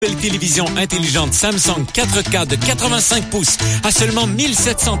Nouvelle télévision intelligente Samsung 4K de 85 pouces à seulement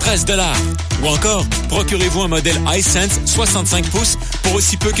 1713 $. Ou encore, procurez-vous un modèle iSense 65 pouces pour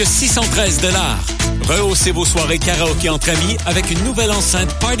aussi peu que 613 $. Rehaussez vos soirées karaoké entre amis avec une nouvelle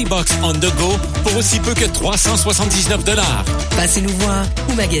enceinte Party Box on the go pour aussi peu que 379 $. Passez nous voir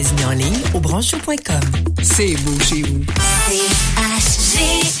ou magasinez en ligne au branchou.com. C'est beau chez vous.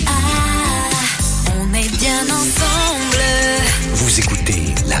 CHGA, on est bien ensemble. Vous écoutez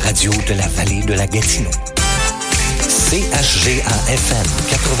la radio de la vallée de la Gatineau. CHGA-FM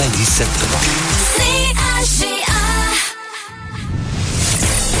 97.3. CHGA,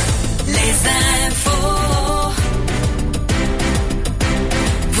 les infos.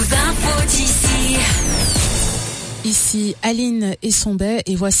 Vos infos d'ici. Ici Aline Essombet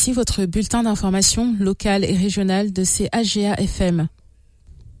et voici votre bulletin d'information locale et régionale de CHGA-FM.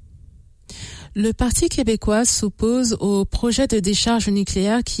 Le Parti québécois s'oppose au projet de décharge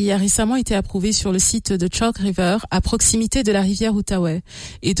nucléaire qui a récemment été approuvé sur le site de Chalk River, à proximité de la rivière Outaouais,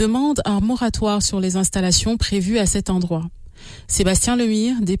 et demande un moratoire sur les installations prévues à cet endroit. Sébastien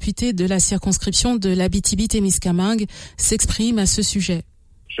Lemire, député de la circonscription de l'Abitibi-Témiscamingue, s'exprime à ce sujet.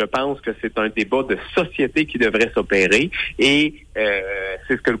 Je pense que c'est un débat de société qui devrait s'opérer et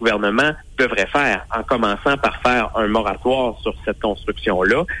c'est ce que le gouvernement devrait faire, en commençant par faire un moratoire sur cette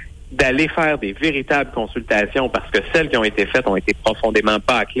construction-là, d'aller faire des véritables consultations parce que celles qui ont été faites ont été profondément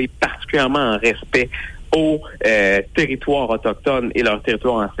bâclées, particulièrement en respect aux territoires autochtones et leurs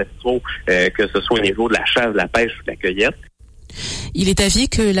territoires ancestraux, que ce soit au niveau de la chasse, de la pêche ou de la cueillette. Il est avis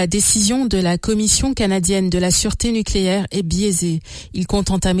que la décision de la Commission canadienne de la sûreté nucléaire est biaisée. Il compte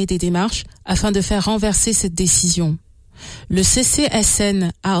entamer des démarches afin de faire renverser cette décision. Le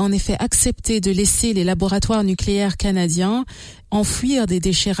CCSN a en effet accepté de laisser les laboratoires nucléaires canadiens enfouir des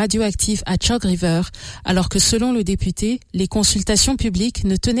déchets radioactifs à Chalk River, alors que selon le député, les consultations publiques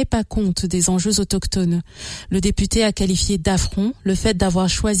ne tenaient pas compte des enjeux autochtones. Le député a qualifié d'affront le fait d'avoir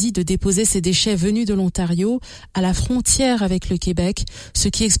choisi de déposer ces déchets venus de l'Ontario à la frontière avec le Québec, ce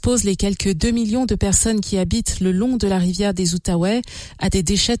qui expose les quelques 2 millions de personnes qui habitent le long de la rivière des Outaouais à des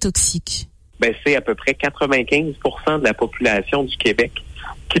déchets toxiques. C'est à peu près 95% de la population du Québec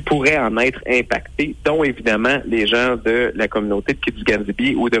qui pourrait en être impactée, dont évidemment les gens de la communauté de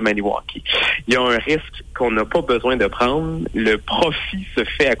Kitsiganzibi ou de Maniwaki. Il y a un risque qu'on n'a pas besoin de prendre. Le profit se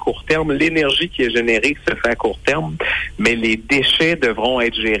fait à court terme, l'énergie qui est générée se fait à court terme, mais les déchets devront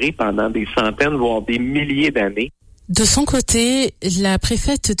être gérés pendant des centaines, voire des milliers d'années. De son côté, la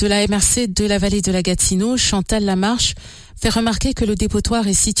préfète de la MRC de la vallée de la Gatineau, Chantal Lamarche, fait remarquer que le dépotoir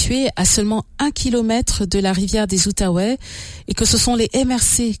est situé à seulement 1 kilomètre de la rivière des Outaouais et que ce sont les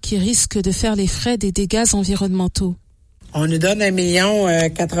MRC qui risquent de faire les frais des dégâts environnementaux. On nous donne 1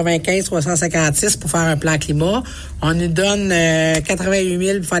 356 pour faire un plan climat. On nous donne 88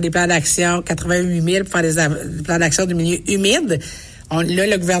 000 pour faire des plans d'action, 88 000 pour faire des plans d'action du milieu humide. Là,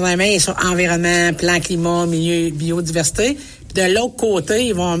 le gouvernement est sur environnement, plan climat, milieu, biodiversité. Puis de l'autre côté,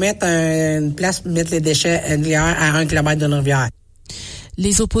 ils vont mettre une place pour mettre les déchets nucléaires à 1 kilomètre de la rivière.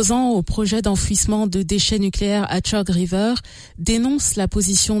 Les opposants au projet d'enfouissement de déchets nucléaires à Chalk River dénoncent la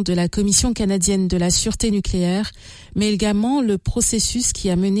position de la Commission canadienne de la sûreté nucléaire, mais également le processus qui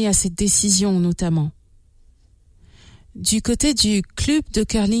a mené à cette décision notamment. Du côté du club de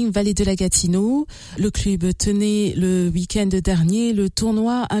curling Vallée de la Gatineau, le club tenait le week-end dernier le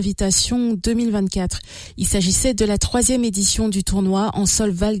tournoi Invitation 2024. Il s'agissait de la 3e édition du tournoi en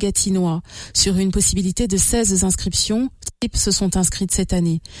sol val-gatinois. Sur une possibilité de 16 inscriptions, 6 se sont inscrites cette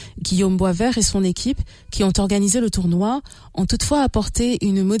année. Guillaume Boisvert et son équipe, qui ont organisé le tournoi, ont toutefois apporté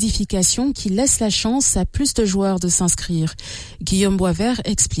une modification qui laisse la chance à plus de joueurs de s'inscrire. Guillaume Boisvert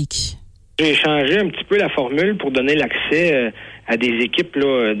explique. J'ai changé un petit peu la formule pour donner l'accès à des équipes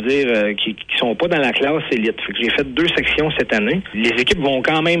qui sont pas dans la classe élite. Fait que j'ai fait 2 sections cette année. Les équipes vont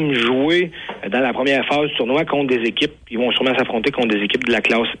quand même jouer dans la première phase du tournoi contre des équipes. Ils vont sûrement s'affronter contre des équipes de la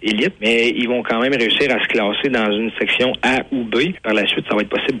classe élite, mais ils vont quand même réussir à se classer dans une section A ou B. Par la suite, ça va être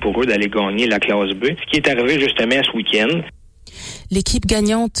possible pour eux d'aller gagner la classe B. Ce qui est arrivé justement ce week-end. L'équipe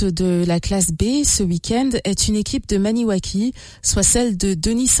gagnante de la classe B ce week-end est une équipe de Maniwaki, soit celle de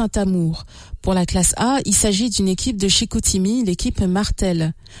Denis Saint-Amour. Pour la classe A, il s'agit d'une équipe de Chicoutimi, l'équipe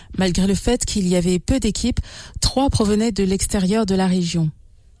Martel. Malgré le fait qu'il y avait peu d'équipes, 3 provenaient de l'extérieur de la région.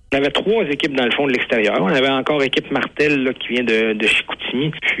 On avait 3 équipes dans le fond de l'extérieur. On avait encore l'équipe Martel là, qui vient de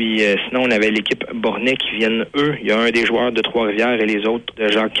Chicoutimi. Puis sinon, on avait l'équipe Bornay qui viennent, eux. Il y a un des joueurs de Trois-Rivières et les autres de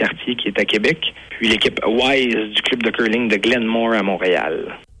Jacques-Cartier qui est à Québec. Puis l'équipe Wise du club de curling de Glenmore à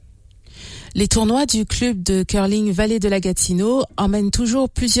Montréal. Les tournois du club de curling Vallée de la Gatineau emmènent toujours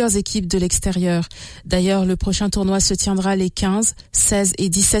plusieurs équipes de l'extérieur. D'ailleurs, le prochain tournoi se tiendra les 15, 16 et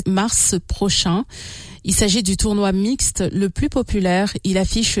 17 mars prochains. Il s'agit du tournoi mixte le plus populaire. Il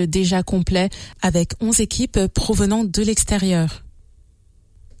affiche déjà complet avec 11 équipes provenant de l'extérieur.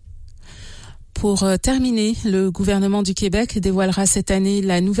 Pour terminer, le gouvernement du Québec dévoilera cette année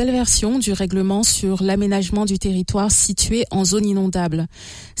la nouvelle version du règlement sur l'aménagement du territoire situé en zone inondable.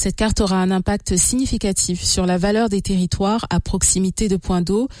 Cette carte aura un impact significatif sur la valeur des territoires à proximité de points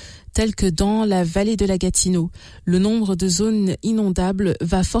d'eau, tels que dans la vallée de la Gatineau. Le nombre de zones inondables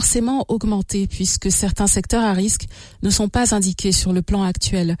va forcément augmenter puisque certains secteurs à risque ne sont pas indiqués sur le plan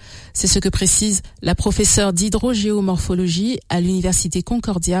actuel. C'est ce que précise la professeure d'hydrogéomorphologie à l'Université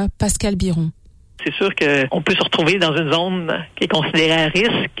Concordia, Pascale Biron. C'est sûr qu'on peut se retrouver dans une zone qui est considérée à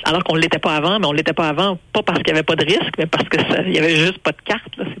risque, alors qu'on ne l'était pas avant, mais on ne l'était pas avant, pas parce qu'il n'y avait pas de risque, mais parce qu'il n'y avait juste pas de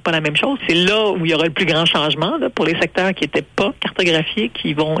carte. Là. C'est pas la même chose. C'est là où il y aura le plus grand changement là, pour les secteurs qui n'étaient pas cartographiés,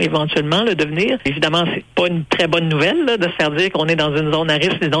 qui vont éventuellement le devenir. Évidemment, c'est pas une très bonne nouvelle là, de se faire dire qu'on est dans une zone à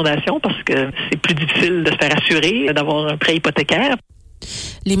risque d'inondation parce que c'est plus difficile de se faire assurer, d'avoir un prêt hypothécaire.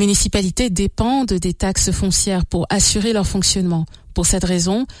 Les municipalités dépendent des taxes foncières pour assurer leur fonctionnement. Pour cette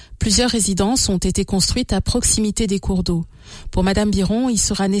raison, plusieurs résidences ont été construites à proximité des cours d'eau. Pour Madame Biron, il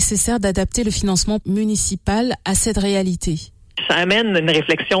sera nécessaire d'adapter le financement municipal à cette réalité. Ça amène une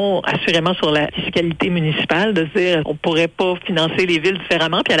réflexion assurément sur la fiscalité municipale, de se dire on pourrait pas financer les villes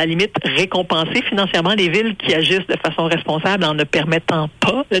différemment, puis à la limite récompenser financièrement les villes qui agissent de façon responsable en ne permettant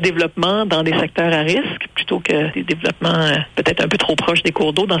pas le développement dans des secteurs à risque, plutôt que des développements peut-être un peu trop proches des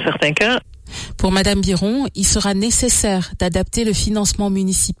cours d'eau dans certains cas. Pour Madame Biron, il sera nécessaire d'adapter le financement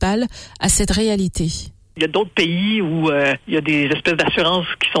municipal à cette réalité. Il y a d'autres pays où il y a des espèces d'assurances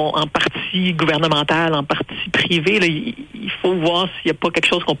qui sont en partie gouvernementales, en partie privées. Là, il faut voir s'il n'y a pas quelque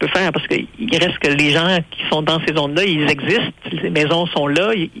chose qu'on peut faire parce qu'il reste que les gens qui sont dans ces zones-là, ils existent. Les maisons sont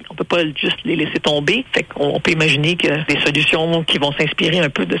là. On peut pas juste les laisser tomber. Fait qu'on peut imaginer que des solutions qui vont s'inspirer un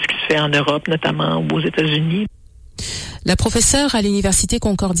peu de ce qui se fait en Europe, notamment ou aux États-Unis. La professeure à l'Université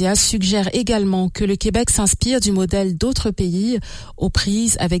Concordia suggère également que le Québec s'inspire du modèle d'autres pays aux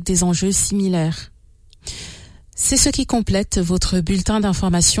prises avec des enjeux similaires. C'est ce qui complète votre bulletin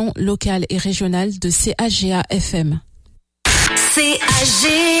d'information locale et régionale de CAGA FM. CAGA,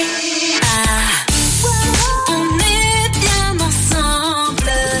 on est bien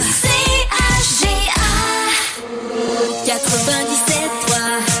ensemble. CAGA 97.3,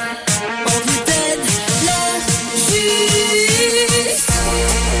 on vous donne le juste.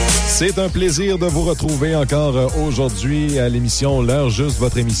 C'est un plaisir de vous retrouver encore aujourd'hui à l'émission L'heure juste,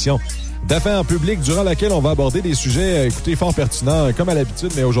 votre émission d'affaires publiques durant laquelle on va aborder des sujets, écoutez, fort pertinents comme à l'habitude,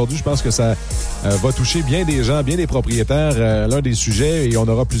 mais aujourd'hui, je pense que ça va toucher bien des gens, bien des propriétaires. L'un des sujets, et on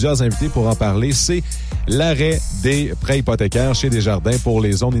aura plusieurs invités pour en parler, c'est l'arrêt des prêts hypothécaires chez Desjardins pour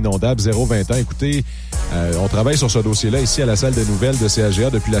les zones inondables 0-20 ans. Écoutez, on travaille sur ce dossier-là ici à la salle de nouvelles de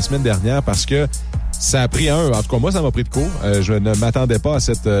CAGA depuis la semaine dernière parce que ça a pris en tout cas, moi, ça m'a pris de court. Je ne m'attendais pas à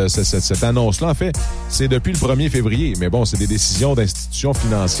cette annonce-là. En fait, c'est depuis le 1er février. Mais bon, c'est des décisions d'institutions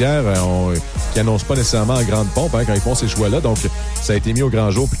financières qui annoncent pas nécessairement en grande pompe quand ils font ces choix-là. Donc, ça a été mis au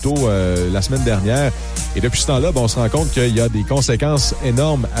grand jour plutôt la semaine dernière. Et depuis ce temps-là, on se rend compte qu'il y a des conséquences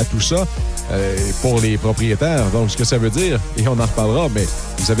énormes à tout ça pour les propriétaires. Donc, ce que ça veut dire, et on en reparlera, mais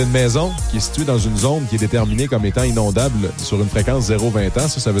vous avez une maison qui est située dans une zone qui est déterminée comme étant inondable sur une fréquence 0-20 ans.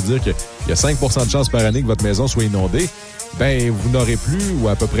 Ça veut dire qu'il y a 5% de chances par année que votre maison soit inondée. Ben, vous n'aurez plus ou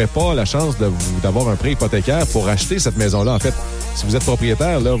à peu près pas la chance d'avoir un prêt hypothécaire pour acheter cette maison-là. En fait, si vous êtes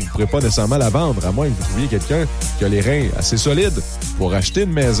propriétaire, là, vous ne pourrez pas nécessairement la vendre, à moins que vous trouviez quelqu'un qui a les reins assez solides pour acheter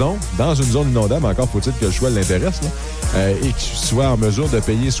une maison dans une zone inondable. Encore faut-il que le choix l'intéresse, là, et qu'il soit en mesure de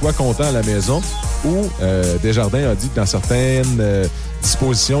payer soit comptant à la maison ou Desjardins a dit que dans certaines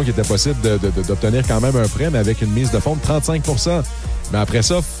dispositions qu'il était possible d'obtenir quand même un prêt, mais avec une mise de fonds de 35%. Mais après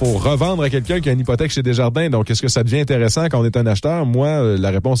ça, faut revendre à quelqu'un qui a une hypothèque chez Desjardins. Donc, est-ce que ça devient intéressant quand on est un acheteur? Moi,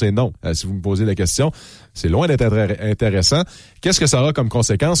 la réponse est non. Si vous me posez la question, c'est loin d'être intéressant. Qu'est-ce que ça aura comme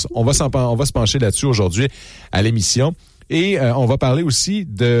conséquence? On va se pencher là-dessus aujourd'hui à l'émission. Et on va parler aussi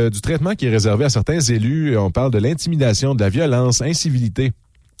du traitement qui est réservé à certains élus. On parle de l'intimidation, de la violence, incivilité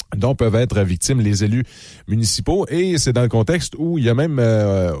dont peuvent être victimes les élus municipaux. Et c'est dans le contexte où il y a même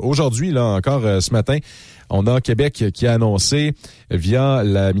aujourd'hui, là encore ce matin, on a Québec qui a annoncé via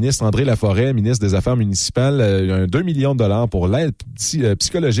la ministre André Laforêt, ministre des Affaires municipales, un 2 millions de dollars pour l'aide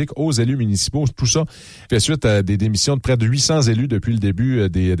psychologique aux élus municipaux. Tout ça fait suite à des démissions de près de 800 élus depuis le début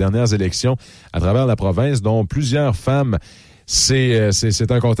des dernières élections à travers la province, dont plusieurs femmes.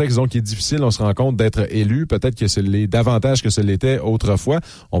 c'est un contexte donc qui est difficile. On se rend compte d'être élu. Peut-être que c'est davantage que ce l'était autrefois.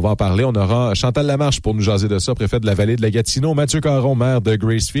 On va en parler. On aura Chantal Lamarche pour nous jaser de ça, préfète de la vallée de la Gatineau, Mathieu Caron, maire de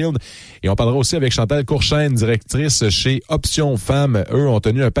Gracefield. Et on parlera aussi avec Chantal Courchaine, directrice chez Option Femmes. Eux ont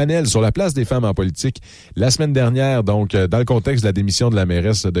tenu un panel sur la place des femmes en politique la semaine dernière. Donc, dans le contexte de la démission de la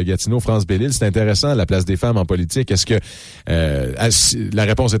mairesse de Gatineau, France Bellil, c'est intéressant, la place des femmes en politique. Est-ce que la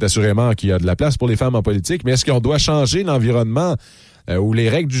réponse est assurément qu'il y a de la place pour les femmes en politique, mais est-ce qu'on doit changer l'environnement ou les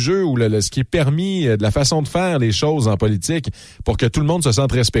règles du jeu ou ce qui est permis de la façon de faire les choses en politique pour que tout le monde se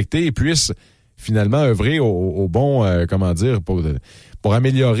sente respecté et puisse finalement œuvrer au bon, pour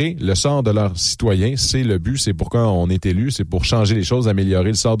améliorer le sort de leurs citoyens. C'est le but, c'est pourquoi on est élu, c'est pour changer les choses, améliorer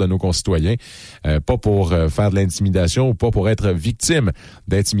le sort de nos concitoyens, pas pour faire de l'intimidation ou pas pour être victime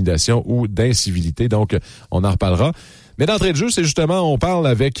d'intimidation ou d'incivilité. Donc, on en reparlera. Mais d'entrée de jeu, c'est justement, on parle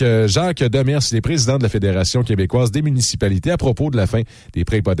avec Jacques Demers, il est président de la Fédération québécoise des municipalités à propos de la fin des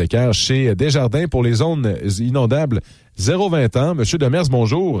prêts hypothécaires chez Desjardins pour les zones inondables 0-20 ans. Monsieur Demers,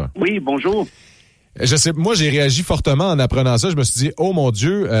 bonjour. Oui, bonjour. Je sais, moi, j'ai réagi fortement en apprenant ça. Je me suis dit, oh mon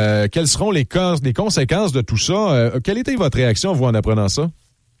Dieu, quelles seront les conséquences de tout ça? Quelle était votre réaction, vous, en apprenant ça?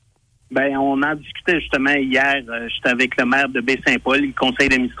 Ben, on en discutait justement hier. J'étais avec le maire de Baie-Saint-Paul, le conseil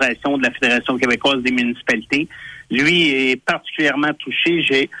d'administration de la Fédération québécoise des municipalités. Lui est particulièrement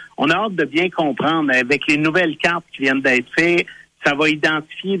touché. On a hâte de bien comprendre. Avec les nouvelles cartes qui viennent d'être faites, ça va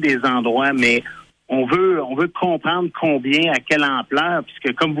identifier des endroits, mais on veut comprendre combien, à quelle ampleur,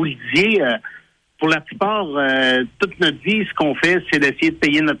 puisque comme vous le disiez, pour la plupart, toute notre vie, ce qu'on fait, c'est d'essayer de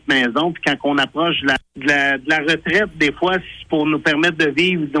payer notre maison. Puis quand on approche de la retraite, des fois, c'est pour nous permettre de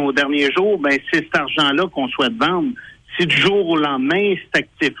vivre nos derniers jours, ben c'est cet argent-là qu'on souhaite vendre. Si du jour au lendemain, cet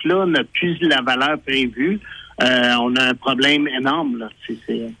actif-là n'a plus la valeur prévue, on a un problème énorme, là.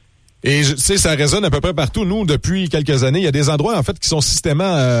 Et tu sais, ça résonne à peu près partout. Nous, depuis quelques années, il y a des endroits en fait qui sont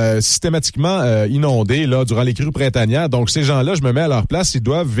systématiquement inondés là durant les crues printanières. Donc ces gens-là, je me mets à leur place, ils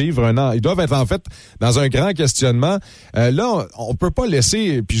doivent être en fait dans un grand questionnement. Là, on peut pas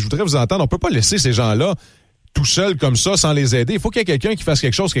laisser, puis je voudrais vous entendre, on peut pas laisser ces gens-là tout seuls comme ça sans les aider. Il faut qu'il y ait quelqu'un qui fasse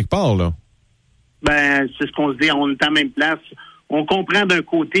quelque chose quelque part là. Ben, c'est ce qu'on se dit. On est à la même place. On comprend d'un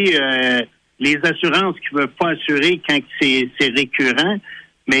côté les assurances qui veulent pas assurer quand c'est récurrent.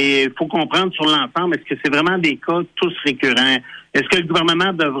 Mais il faut comprendre sur l'ensemble, est-ce que c'est vraiment des cas tous récurrents? Est-ce que le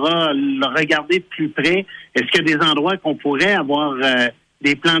gouvernement devra le regarder de plus près? Est-ce qu'il y a des endroits qu'on pourrait avoir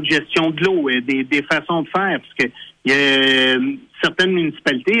des plans de gestion de l'eau, des façons de faire? Parce que il y a certaines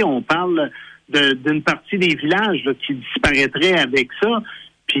municipalités, on parle d'une partie des villages là, qui disparaîtraient avec ça.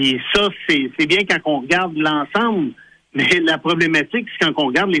 Puis ça, c'est bien quand on regarde l'ensemble. Mais la problématique, c'est quand on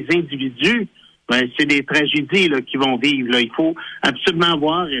regarde les individus. Ben, c'est des tragédies là, qui vont vivre. Là. Il faut absolument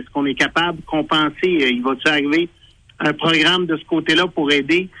voir, est-ce qu'on est capable de compenser? Il va-t-il arriver un programme de ce côté-là pour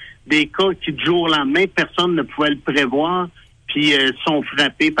aider des cas qui, du jour au lendemain, personne ne pouvait le prévoir, puis sont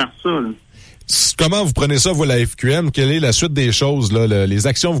frappés par ça. Là. Comment vous prenez ça, vous, la FQM? Quelle est la suite des choses, là, les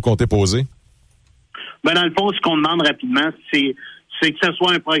actions que vous comptez poser? Ben, dans le fond, ce qu'on demande rapidement, c'est que ce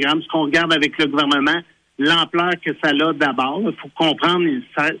soit un programme. Ce qu'on regarde avec le gouvernement, l'ampleur que ça a d'abord. Il faut comprendre,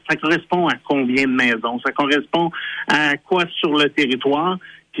 ça correspond à combien de maisons, ça correspond à quoi sur le territoire,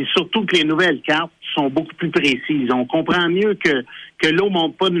 puis surtout que les nouvelles cartes sont beaucoup plus précises. On comprend mieux que l'eau ne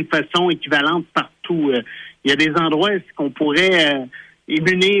monte pas d'une façon équivalente partout. Il y a des endroits où on pourrait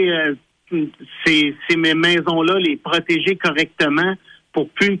émuler ces maisons-là, les protéger correctement pour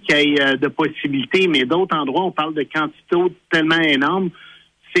plus qu'il y ait de possibilités, mais d'autres endroits, on parle de quantité d'eau tellement énorme.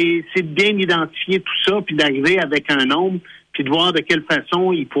 C'est de bien identifier tout ça, puis d'arriver avec un nombre, puis de voir de quelle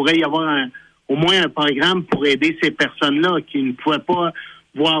façon il pourrait y avoir au moins un programme pour aider ces personnes-là qui ne pouvaient pas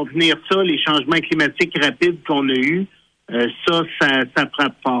voir venir ça, les changements climatiques rapides qu'on a eus. Ça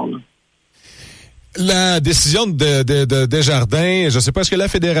frappe fort. Là. La décision de Desjardins, je ne sais pas, est-ce que la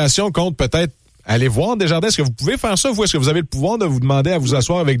Fédération compte peut-être aller voir Desjardins? Est-ce que vous pouvez faire ça, vous? Est-ce que vous avez le pouvoir de vous demander à vous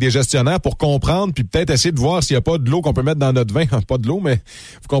asseoir avec des gestionnaires pour comprendre, puis peut-être essayer de voir s'il n'y a pas de l'eau qu'on peut mettre dans notre vin? Pas de l'eau, mais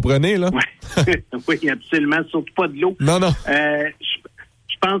vous comprenez, là? Oui, absolument. Surtout pas de l'eau. Non.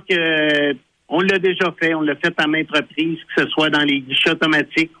 Je pense que on l'a déjà fait. On l'a fait à maintes reprises, que ce soit dans les guichets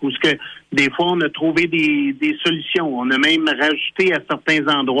automatiques ou que des fois, on a trouvé des solutions. On a même rajouté à certains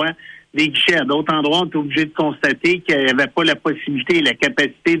endroits des guichets. À d'autres endroits, on est obligé de constater qu'il n'y avait pas la possibilité, la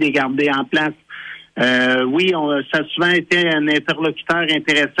capacité de les garder en place. Oui, ça a souvent été un interlocuteur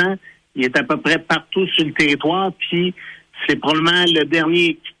intéressant. Il est à peu près partout sur le territoire, puis c'est probablement le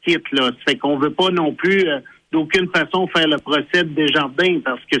dernier qui quitte, là. Ça fait qu'on veut pas non plus d'aucune façon faire le procès de Desjardins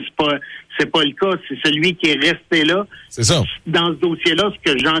parce que c'est pas le cas. C'est celui qui est resté là. C'est ça. Dans ce dossier-là,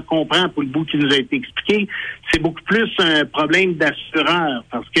 ce que j'en comprends pour le bout qui nous a été expliqué, c'est beaucoup plus un problème d'assureur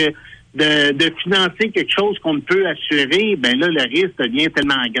parce que de financer quelque chose qu'on ne peut assurer, ben là, le risque devient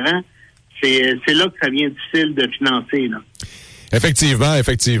tellement grand. C'est là que ça devient difficile de financer, là.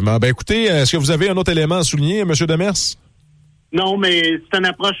 Effectivement. Ben écoutez, est-ce que vous avez un autre élément à souligner, M. Demers? Non, mais c'est une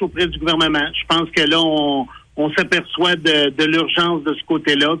approche auprès du gouvernement. Je pense que là, on s'aperçoit de l'urgence de ce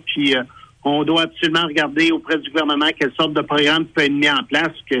côté-là, puis on doit absolument regarder auprès du gouvernement quelle sorte de programme peut être mis en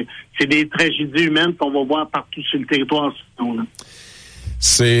place, que c'est des tragédies humaines qu'on va voir partout sur le territoire. Sinon, là.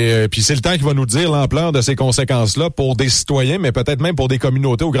 Puis c'est le temps qui va nous dire l'ampleur de ces conséquences-là pour des citoyens, mais peut-être même pour des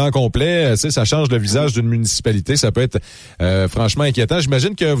communautés au grand complet. Ça change le visage d'une municipalité. Ça peut être franchement inquiétant.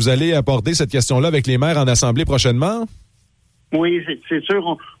 J'imagine que vous allez aborder cette question-là avec les maires en assemblée prochainement. Oui, c'est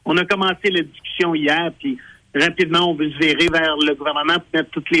sûr. On a commencé la discussion hier, puis rapidement, on veut se virer vers le gouvernement pour mettre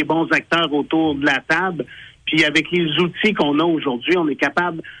tous les bons acteurs autour de la table. Puis avec les outils qu'on a aujourd'hui, on est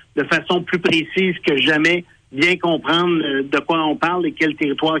capable de façon plus précise que jamais bien comprendre de quoi on parle et quel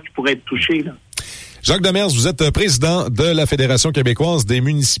territoire qui pourrait être touché, là. Jacques Demers, vous êtes président de la Fédération québécoise des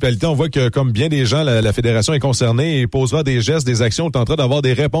municipalités. On voit que, comme bien des gens, la Fédération est concernée et posera des gestes, des actions, tentera d'avoir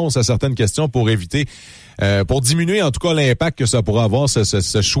des réponses à certaines questions pour éviter, pour diminuer en tout cas l'impact que ça pourra avoir,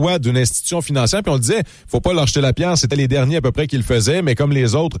 ce choix d'une institution financière. Puis on le disait, faut pas leur jeter la pierre, c'était les derniers à peu près qui le faisaient, mais comme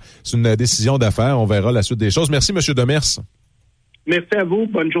les autres, c'est une décision d'affaires. On verra la suite des choses. Merci, M. Demers. Merci à vous.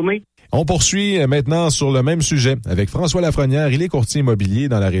 Bonne journée. On poursuit maintenant sur le même sujet avec François Lafrenière. Il est courtier immobilier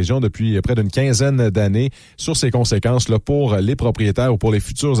dans la région depuis près d'une quinzaine d'années sur ses conséquences là, pour les propriétaires ou pour les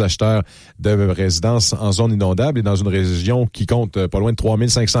futurs acheteurs de résidences en zone inondable et dans une région qui compte pas loin de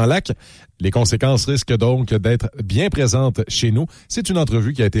 3500 lacs. Les conséquences risquent donc d'être bien présentes chez nous. C'est une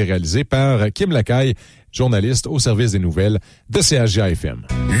entrevue qui a été réalisée par Kim Lacaille, journaliste au service des nouvelles de CHGA-FM.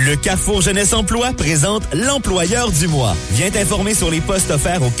 Le Carrefour Jeunesse Emploi présente l'employeur du mois. Viens t'informer sur les postes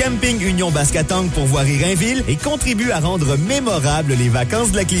offerts au Camping Union Baskatang pour Voirie-Rainville et contribue à rendre mémorables les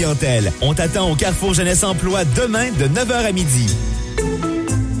vacances de la clientèle. On t'attend au Carrefour Jeunesse Emploi demain de 9h à midi.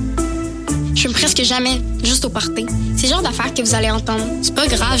 Je fume presque jamais, juste au party. C'est le genre d'affaires que vous allez entendre. C'est pas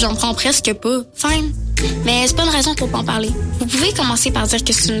grave, j'en prends presque pas. Fine. Mais c'est pas une raison pour pas en parler. Vous pouvez commencer par dire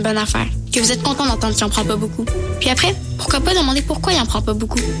que c'est une bonne affaire, que vous êtes content d'entendre qu'il en prend pas beaucoup. Puis après, pourquoi pas demander pourquoi il en prend pas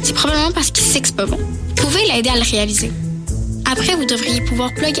beaucoup. C'est probablement parce qu'il sait que c'est pas bon. Vous pouvez l'aider à le réaliser. Après, vous devriez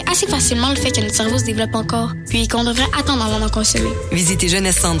pouvoir plugger assez facilement le fait que notre cerveau se développe encore, puis qu'on devrait attendre avant d'en consommer. Visitez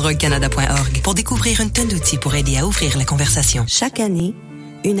jeunessesandroguecanada.org pour découvrir une tonne d'outils pour aider à ouvrir la conversation. Chaque année,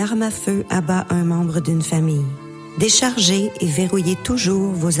 une arme à feu abat un membre d'une famille. Déchargez et verrouillez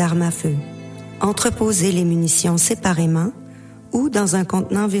toujours vos armes à feu. Entreposez les munitions séparément ou dans un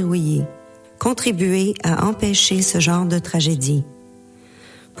contenant verrouillé. Contribuez à empêcher ce genre de tragédie.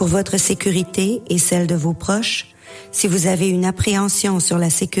 Pour votre sécurité et celle de vos proches, si vous avez une appréhension sur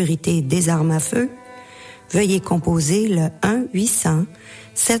la sécurité des armes à feu, veuillez composer le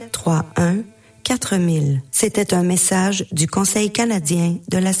 1-800-731-4000. C'était un message du Conseil canadien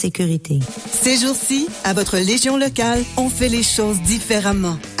de la sécurité. Ces jours-ci, à votre Légion locale, on fait les choses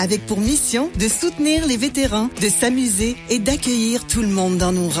différemment, avec pour mission de soutenir les vétérans, de s'amuser et d'accueillir tout le monde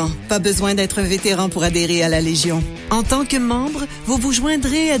dans nos rangs. Pas besoin d'être un vétéran pour adhérer à la Légion. En tant que membre, vous vous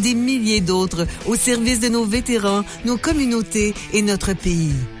joindrez à des milliers d'autres au service de nos vétérans, nos communautés et notre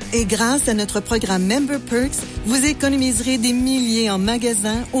pays. Et grâce à notre programme Member Perks, vous économiserez des milliers en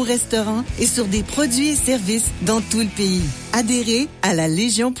magasins, au restaurant et sur des produits et services dans tout le pays. Adhérez à la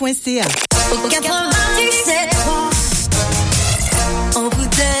Légion.ca. Au 97.3, on vous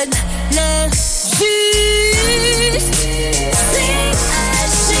donne le juste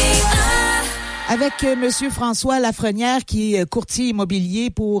CHGA. Avec Monsieur François Lafrenière, qui est courtier immobilier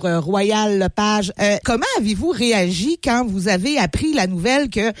pour Royal Lepage. Comment avez-vous réagi quand vous avez appris la nouvelle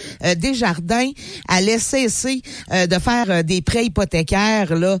que Desjardins allait cesser de faire des prêts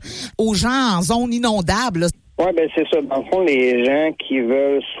hypothécaires là, aux gens en zone inondable? Oui, ben c'est ça. Dans le fond, les gens qui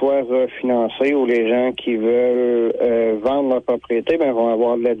veulent soit refinancer ou les gens qui veulent vendre leur propriété, ben vont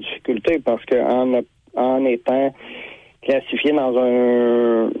avoir de la difficulté parce que en étant classifié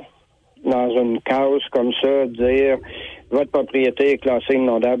dans une case comme ça, dire votre propriété est classée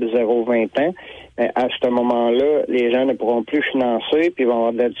inondable 0-20 ans, à ce moment-là, les gens ne pourront plus financer puis vont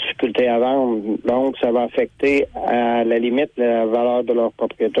avoir de la difficulté à vendre. Donc, ça va affecter à la limite la valeur de leur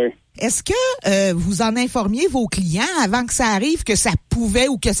propriété. Est-ce que vous en informiez vos clients avant que ça arrive, que ça pouvait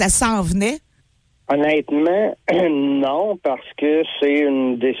ou que ça s'en venait? Honnêtement, non, parce que c'est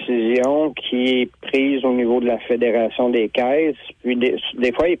une décision qui est prise au niveau de la Fédération des caisses. Puis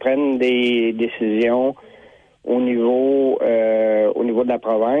des fois, ils prennent des décisions au niveau de la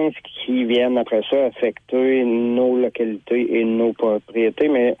province qui viennent après ça affecter nos localités et nos propriétés.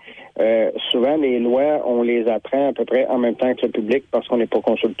 Mais souvent, les lois, on les apprend à peu près en même temps que le public parce qu'on n'est pas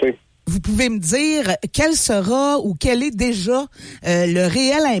consulté. Vous pouvez me dire quel sera ou quel est déjà le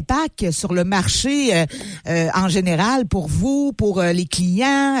réel impact sur le marché en général pour vous, pour les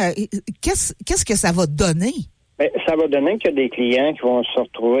clients? Qu'est-ce que ça va donner? Bien, ça va donner qu'il y a des clients qui vont se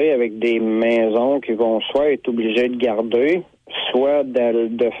retrouver avec des maisons qui vont soit être obligés de garder, soit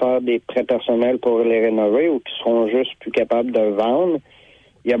de faire des prêts personnels pour les rénover ou qui seront juste plus capables de vendre.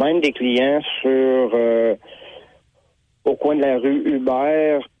 Il y a même des clients au coin de la rue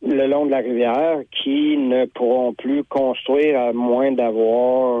Hubert, le long de la rivière, qui ne pourront plus construire à moins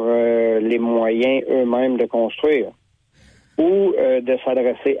d'avoir les moyens eux-mêmes de construire. Ou de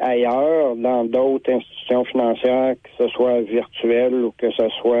s'adresser ailleurs, dans d'autres institutions financières, que ce soit virtuelles ou que ce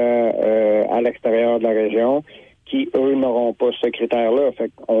soit à l'extérieur de la région, qui, eux, n'auront pas ce critère-là.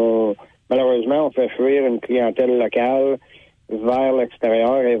 Fait malheureusement, on fait fuir une clientèle locale vers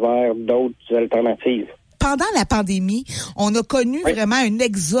l'extérieur et vers d'autres alternatives. Pendant la pandémie, on a connu vraiment un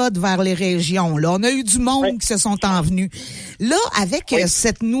exode vers les régions. Là, on a eu du monde qui se sont envenus. Là, avec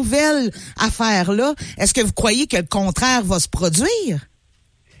cette nouvelle affaire-là, est-ce que vous croyez que le contraire va se produire?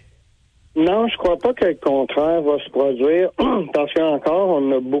 Non, je crois pas que le contraire va se produire parce qu'encore,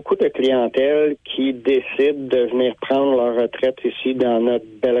 on a beaucoup de clientèle qui décident de venir prendre leur retraite ici dans notre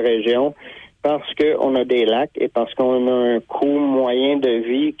belle région parce qu'on a des lacs et parce qu'on a un coût moyen de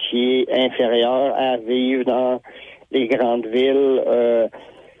vie qui est inférieur à vivre dans les grandes villes.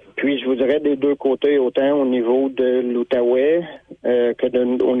 Puis je vous dirais des deux côtés, autant au niveau de l'Outaouais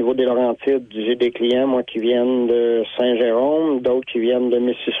au niveau des Laurentides. J'ai des clients, moi, qui viennent de Saint-Jérôme, d'autres qui viennent de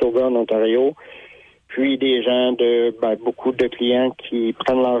Mississauga, en Ontario. Puis des gens beaucoup de clients qui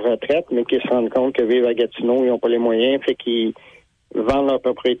prennent leur retraite, mais qui se rendent compte que vivre à Gatineau, ils n'ont pas les moyens, fait qu'ils vendent leur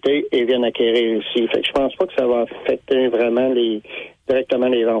propriété et viennent acquérir ici. Fait que je pense pas que ça va affecter vraiment directement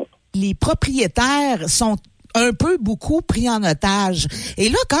les ventes. Les propriétaires sont beaucoup pris en otage. Et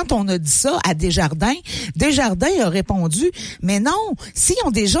là, quand on a dit ça à Desjardins a répondu, mais non, s'ils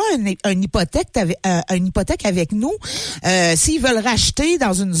ont déjà une hypothèque avec nous, s'ils veulent racheter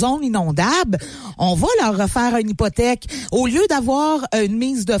dans une zone inondable, on va leur refaire une hypothèque. Au lieu d'avoir une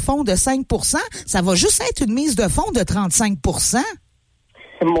mise de fonds de 5%, ça va juste être une mise de fonds de 35%.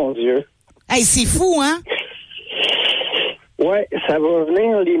 Mon Dieu. Hey, c'est fou, hein? Ouais, ça va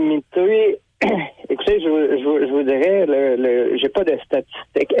venir limiter. Écoutez, je vous dirais, j'ai pas de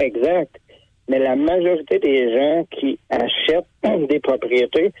statistiques exactes, mais la majorité des gens qui achètent des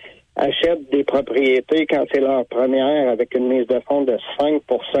propriétés quand c'est leur première avec une mise de fonds de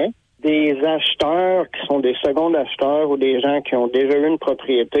 5%. Des acheteurs qui sont des secondes acheteurs ou des gens qui ont déjà eu une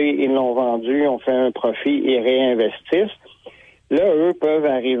propriété, ils l'ont vendue, ont fait un profit et réinvestissent. Là, eux peuvent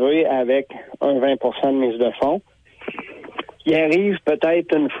arriver avec un 20% de mise de fonds. Il arrive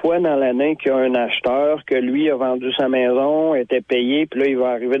peut-être une fois dans l'année qu'il y a un acheteur que lui a vendu sa maison, était payé, puis là, il va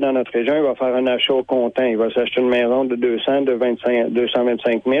arriver dans notre région, il va faire un achat au comptant. Il va s'acheter une maison de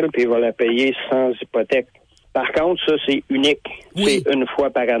 225 000, puis il va la payer sans hypothèque. Par contre, ça, c'est unique. Oui. C'est une fois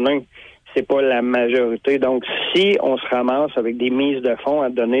par année. C'est pas la majorité. Donc, si on se ramasse avec des mises de fonds à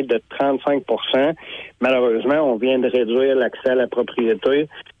donner de 35%, malheureusement, on vient de réduire l'accès à la propriété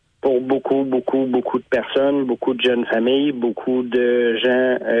pour beaucoup de personnes, beaucoup de jeunes familles, beaucoup de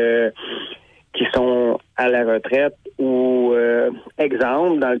gens qui sont à la retraite ou,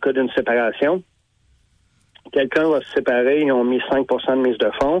 exemple, dans le cas d'une séparation, quelqu'un va se séparer, ils ont mis 5% de mise de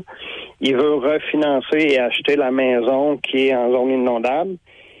fonds, il veut refinancer et acheter la maison qui est en zone inondable,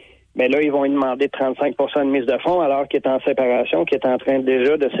 mais là, ils vont lui demander 35% de mise de fonds alors qu'il est en séparation, qu'il est en train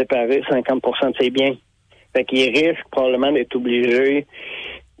déjà de séparer 50% de ses biens. Fait qu'il risque probablement d'être obligé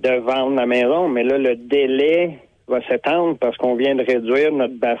de vendre la maison, mais là, le délai va s'étendre parce qu'on vient de réduire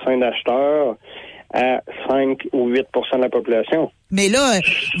notre bassin d'acheteurs à 5 ou 8% de la population. Mais là,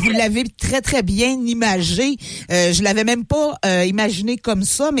 vous l'avez très, très bien imagé. Je l'avais même pas imaginé comme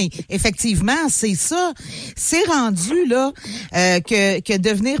ça, mais effectivement, c'est ça. C'est rendu là que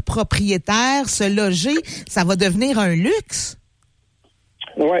devenir propriétaire, se loger, ça va devenir un luxe.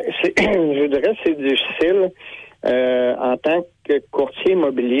 Ouais, je dirais que c'est difficile. En tant que courtier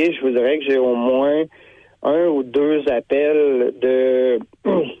immobilier, je vous dirais que j'ai au moins 1 ou 2 appels de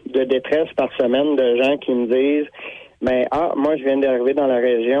détresse par semaine de gens qui me disent moi je viens d'arriver dans la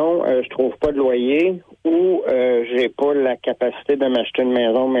région, je trouve pas de loyer ou j'ai pas la capacité de m'acheter une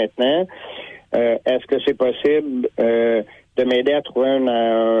maison maintenant. Est-ce que c'est possible de m'aider à trouver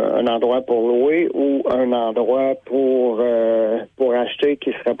un endroit pour louer ou un endroit pour acheter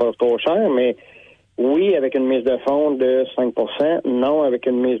qui serait pas trop cher, mais Oui, avec une mise de fonds de 5 %. Non, avec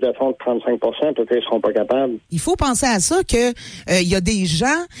une mise de fonds de 35 %, peut-être qu'ils ne seront pas capables. Il faut penser à ça que y a des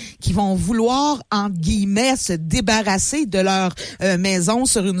gens qui vont vouloir, entre guillemets, se débarrasser de leur maison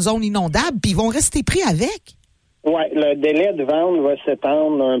sur une zone inondable, puis ils vont rester pris avec. Oui, le délai de vente va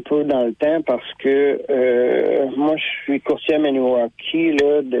s'étendre un peu dans le temps parce que moi, je suis courtier à Maniwaki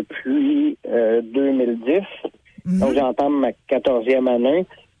là, depuis 2010. Donc, j'entame ma 14e année.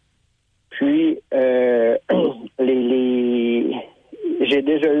 Puis, j'ai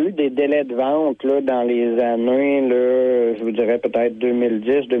déjà eu des délais de vente là, dans les années, là, je vous dirais peut-être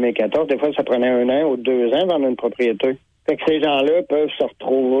 2010, 2014. Des fois, ça prenait 1 an ou 2 ans vendre une propriété. Fait que ces gens-là peuvent se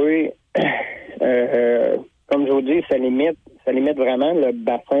retrouver, comme je vous dis, ça limite vraiment le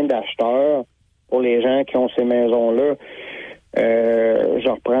bassin d'acheteurs pour les gens qui ont ces maisons-là. Je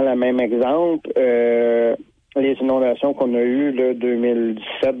reprends le même exemple. Les inondations qu'on a eues là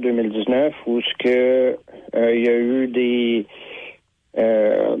 2017-2019 où il y a eu des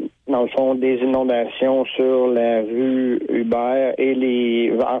dans le fond des inondations sur la rue Hubert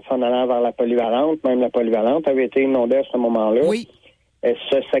et en s'en allant vers la polyvalente, même la polyvalente avait été inondée à ce moment-là. Oui. Et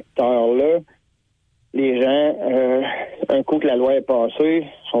ce secteur-là, les gens, un coup que la loi est passée,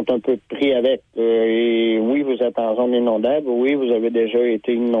 sont un peu pris avec. Et oui, vous êtes en zone inondable, oui, vous avez déjà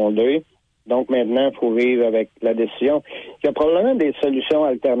été inondé. Donc maintenant, il faut vivre avec la décision. Il y a probablement des solutions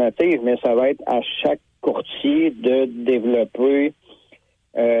alternatives, mais ça va être à chaque courtier de développer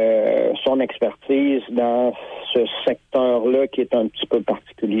son expertise dans ce secteur-là qui est un petit peu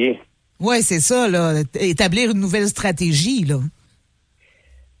particulier. Oui, c'est ça, là. Établir une nouvelle stratégie, là.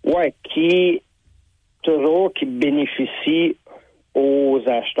 Oui, qui bénéficie aux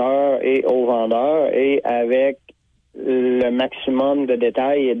acheteurs et aux vendeurs et avec le maximum de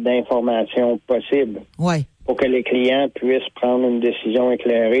détails et d'informations possibles. Ouais. Pour que les clients puissent prendre une décision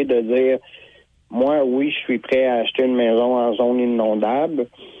éclairée de dire, moi, oui, je suis prêt à acheter une maison en zone inondable.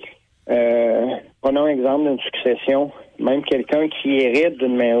 Prenons l'exemple d'une succession. Même quelqu'un qui hérite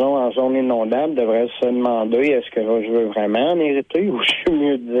d'une maison en zone inondable devrait se demander, est-ce que je veux vraiment en hériter ou je suis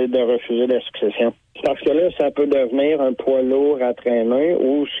mieux de refuser la succession? Parce que là, ça peut devenir un poids lourd à traîner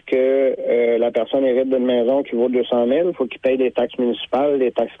où la personne hérite d'une maison qui vaut 200 000, il faut qu'il paye des taxes municipales,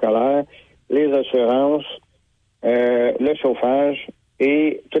 des taxes scolaires, les assurances, le chauffage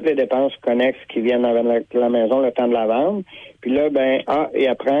et toutes les dépenses connexes qui viennent avec la maison le temps de la vendre. Puis là, et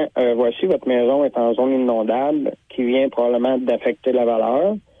après, voici, votre maison est en zone inondable qui vient probablement d'affecter la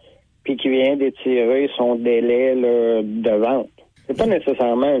valeur puis qui vient d'étirer son délai là, de vente. C'est pas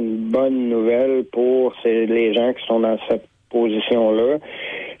nécessairement une bonne nouvelle pour les gens qui sont dans cette position-là.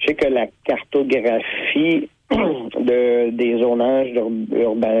 Je sais que la cartographie des zonages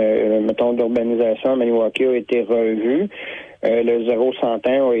d'urbanisation à Maniwaki a été revue. Le 0-100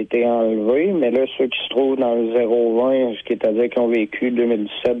 ans a été enlevé, mais là, ceux qui se trouvent dans le 0-20, ce qui est à dire qui ont vécu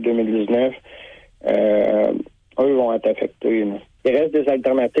 2017-2019, eux vont être affectés. Là. Il reste des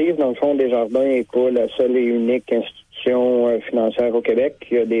alternatives. Dans le fond, Desjardins n'est pas la seule et unique institution financière au Québec.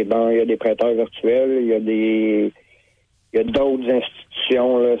 Il y a des banques, il y a des prêteurs virtuels, il y a d'autres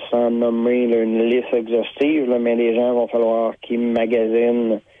institutions, là, sans nommer là, une liste exhaustive, là, mais les gens vont falloir qu'ils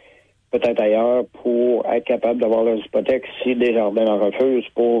magasinent peut-être ailleurs pour être capable d'avoir leurs hypothèques si Desjardins en refusent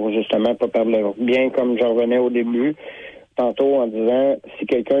pour justement pas perdre leur bien, comme j'en revenais au début tantôt en disant si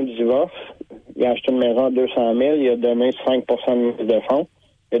quelqu'un divorce, il a acheté une maison à 200 000, il a donné 5 % de mise de fonds,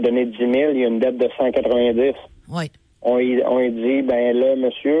 il a donné 10 000, il y a une dette de 190. Oui. On lui dit, là,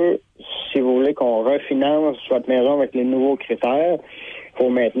 monsieur, si vous voulez qu'on refinance votre maison avec les nouveaux critères, il faut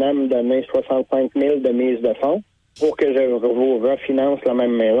maintenant me donner 65 000 de mise de fonds pour que je vous refinance la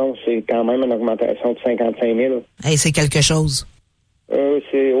même maison. C'est quand même une augmentation de 55 000. Hey, c'est quelque chose.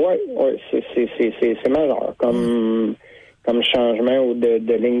 C'est majeur comme changement ou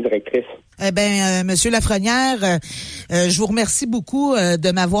de ligne directrice. Eh bien, Monsieur Lafrenière, je vous remercie beaucoup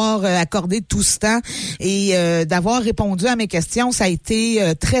de m'avoir accordé tout ce temps et d'avoir répondu à mes questions. Ça a été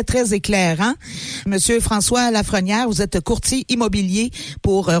très, très éclairant. Monsieur François Lafrenière, vous êtes courtier immobilier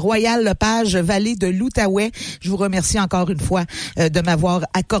pour Royal Lepage, Vallée de l'Outaouais. Je vous remercie encore une fois de m'avoir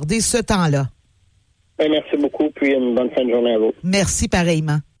accordé ce temps-là. Merci beaucoup, puis une bonne fin de journée à vous. Merci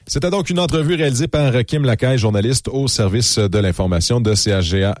pareillement. C'était donc une entrevue réalisée par Kim Lacaille, journaliste au service de l'information de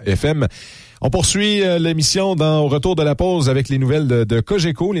CHGA-FM. On poursuit l'émission au retour de la pause avec les nouvelles de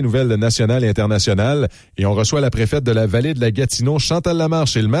Cogeco, les nouvelles nationales et internationales. Et on reçoit la préfète de la vallée de la Gatineau, Chantal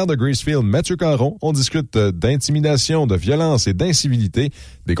Lamarche, et le maire de Gracefield, Mathieu Caron. On discute d'intimidation, de violence et d'incivilité,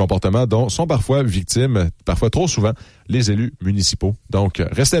 des comportements dont sont parfois victimes, parfois trop souvent, les élus municipaux. Donc,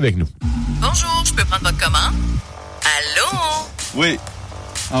 restez avec nous. Bonjour, je peux prendre votre commande? Allô? Oui.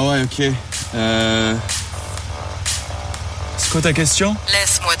 Ah ouais, OK. C'est quoi ta question?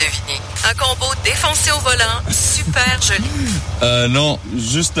 Laisse-moi deviner. Un combo défoncé au volant, super joli. Non,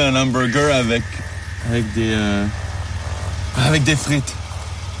 juste un hamburger avec des frites.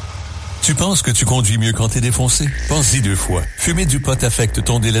 Tu penses que tu conduis mieux quand t'es défoncé? Pense-y 2 fois. Fumer du pot affecte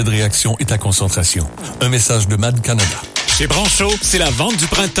ton délai de réaction et ta concentration. Un message de MAD Canada. Chez Branchaud, c'est la vente du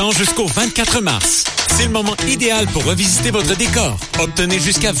printemps jusqu'au 24 mars. C'est le moment idéal pour revisiter votre décor. Obtenez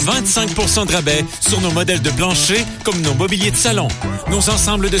jusqu'à 25% de rabais sur nos modèles de plancher comme nos mobiliers de salon, nos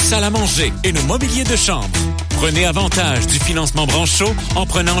ensembles de salle à manger et nos mobiliers de chambre. Prenez avantage du financement Branchaud en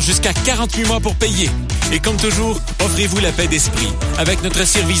prenant jusqu'à 48 mois pour payer. Et comme toujours, offrez-vous la paix d'esprit avec notre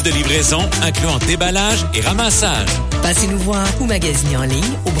service de livraison incluant déballage et ramassage. Passez nous voir ou magasinez en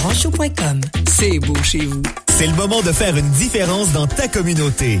ligne au branchaud.com. C'est beau chez vous. C'est le moment de faire une différence dans ta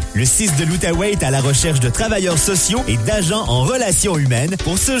communauté. Le 6 de l'Outaouais est à la recherche de travailleurs sociaux et d'agents en relations humaines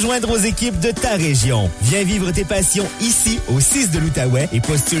pour se joindre aux équipes de ta région. Viens vivre tes passions ici, au 6 de l'Outaouais, et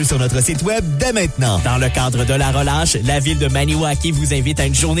postule sur notre site web dès maintenant. Dans le cadre de la relâche, la ville de Maniwaki vous invite à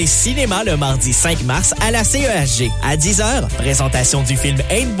une journée cinéma le mardi 5 mars à la CEHG. À 10h, présentation du film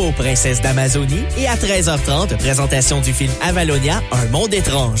Ainbo, princesse d'Amazonie, et à 13h30, présentation du film Avalonia, un monde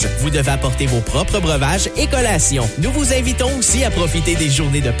étrange. Vous devez apporter vos propres breuvages et collations. Nous vous invitons aussi à profiter des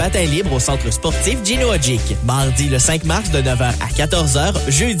journées de patins libres au centre sportif Gino Ojic. Mardi le 5 mars de 9h à 14h,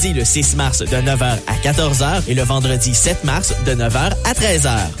 jeudi le 6 mars de 9h à 14h et le vendredi 7 mars de 9h à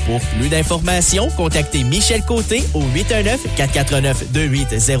 13h. Pour plus d'informations, contactez Michel Côté au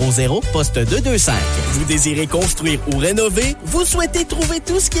 819-449-2800, poste 225. Vous désirez construire ou rénover? Vous souhaitez trouver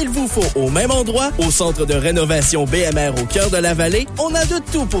tout ce qu'il vous faut au même endroit? Au centre de rénovation BMR au cœur de la vallée, on a de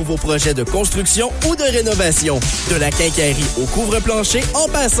tout pour vos projets de construction ou de rénovation. De la quincaillerie au couvre-plancher, en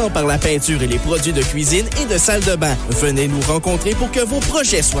passant par la peinture et les produits de cuisine et de salle de bain. Venez nous rencontrer pour que vos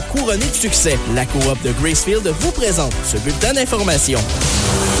projets soient couronnés de succès. La coop de Gracefield vous présente ce bulletin d'information.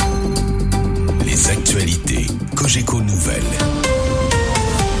 Les actualités Cogeco Nouvelles.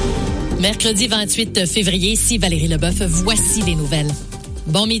 Mercredi 28 février, ici Valérie Leboeuf, voici les nouvelles.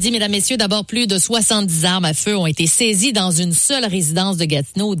 Bon midi, mesdames, messieurs. D'abord, plus de 70 armes à feu ont été saisies dans une seule résidence de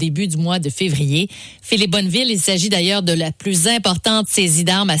Gatineau au début du mois de février. Philippe Bonneville, il s'agit d'ailleurs de la plus importante saisie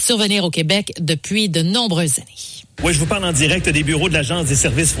d'armes à survenir au Québec depuis de nombreuses années. Oui, je vous parle en direct des bureaux de l'Agence des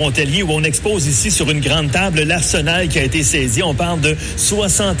services frontaliers où on expose ici sur une grande table l'arsenal qui a été saisi. On parle de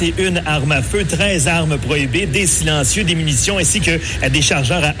 61 armes à feu, 13 armes prohibées, des silencieux, des munitions ainsi que des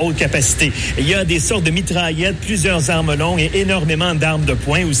chargeurs à haute capacité. Il y a des sortes de mitraillettes, plusieurs armes longues et énormément d'armes de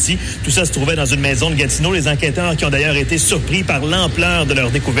poing aussi. Tout ça se trouvait dans une maison de Gatineau. Les enquêteurs qui ont d'ailleurs été surpris par l'ampleur de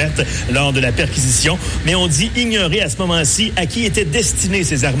leur découverte lors de la perquisition. Mais on dit ignorer à ce moment-ci à qui étaient destinées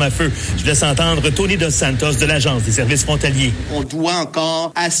ces armes à feu. Je laisse entendre Tony Dos Santos de l'Agence des services frontaliers. On doit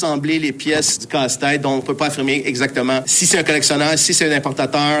encore assembler les pièces du casse-tête, donc on ne peut pas affirmer exactement si c'est un collectionneur, si c'est un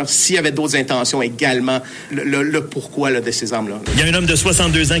importateur, s'il y avait d'autres intentions également, le pourquoi là, de ces armes-là. Il y a un homme de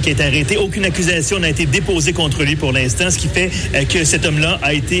 62 ans qui a été arrêté. Aucune accusation n'a été déposée contre lui pour l'instant, ce qui fait que cet homme-là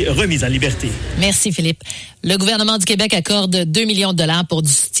a été remis en liberté. Merci, Philippe. Le gouvernement du Québec accorde 2 millions de dollars pour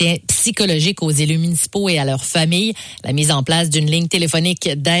du soutien psychologique aux élus municipaux et à leurs familles. La mise en place d'une ligne téléphonique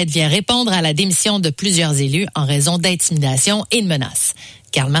d'aide vient répondre à la démission de plusieurs élus en raison d'intimidation et de menaces.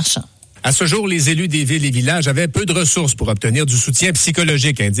 Karl Marchand. À ce jour, les élus des villes et villages avaient peu de ressources pour obtenir du soutien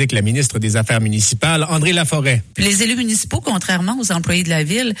psychologique, indique la ministre des Affaires municipales, André Laforêt. Les élus municipaux, contrairement aux employés de la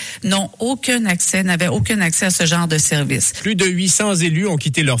ville, n'avaient aucun accès à ce genre de service. Plus de 800 élus ont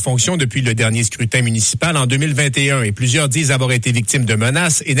quitté leurs fonctions depuis le dernier scrutin municipal en 2021 et plusieurs disent avoir été victimes de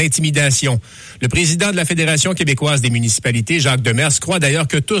menaces et d'intimidation. Le président de la Fédération québécoise des municipalités, Jacques Demers, croit d'ailleurs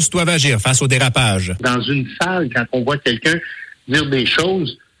que tous doivent agir face au dérapage. Dans une salle, quand on voit quelqu'un dire des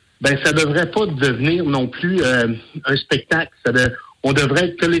choses, ça devrait pas devenir non plus un spectacle. On devrait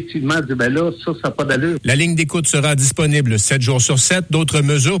être collectivement dire, ça n'a pas d'allure. La ligne d'écoute sera disponible 7 jours sur 7. D'autres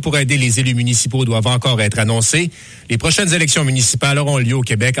mesures pour aider les élus municipaux doivent encore être annoncées. Les prochaines élections municipales auront lieu au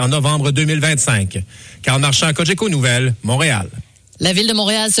Québec en novembre 2025. Karl Marchand, Cogeco Nouvelles, Montréal. La Ville de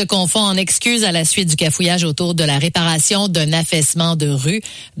Montréal se confond en excuses à la suite du cafouillage autour de la réparation d'un affaissement de rue.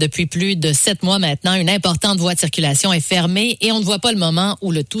 Depuis plus de 7 mois maintenant, une importante voie de circulation est fermée et on ne voit pas le moment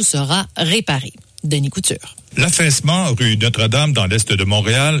où le tout sera réparé. Denis Couture. L'affaissement rue Notre-Dame dans l'est de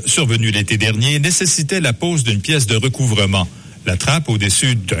Montréal, survenu l'été dernier, nécessitait la pose d'une pièce de recouvrement. La trappe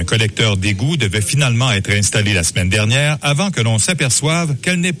au-dessus d'un collecteur d'égout devait finalement être installée la semaine dernière avant que l'on s'aperçoive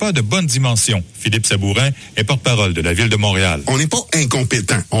qu'elle n'est pas de bonne dimension. Philippe Sabourin est porte-parole de la Ville de Montréal. On n'est pas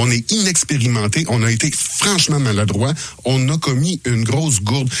incompétent, on est inexpérimenté, on a été franchement maladroit, on a commis une grosse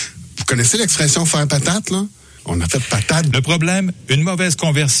gourde. Vous connaissez l'expression faire patate, là? On a fait patate. Le problème, une mauvaise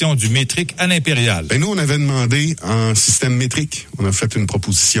conversion du métrique à l'impérial. Nous, on avait demandé en système métrique. On a fait une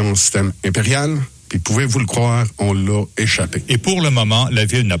proposition en système impérial. Puis, pouvez-vous le croire, on l'a échappé. Et pour le moment, la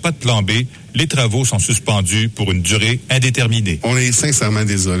Ville n'a pas de plan B. Les travaux sont suspendus pour une durée indéterminée. On est sincèrement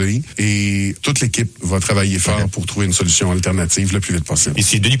désolé et toute l'équipe va travailler fort pour trouver une solution alternative le plus vite possible.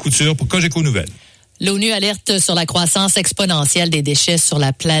 Ici Denis Couture pour Cogeco Nouvelles. L'ONU alerte sur la croissance exponentielle des déchets sur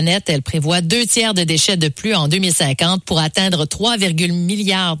la planète. Elle prévoit 2 tiers de déchets de plus en 2050 pour atteindre 3,8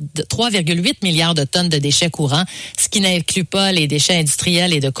 milliards de tonnes de déchets courants, ce qui n'inclut pas les déchets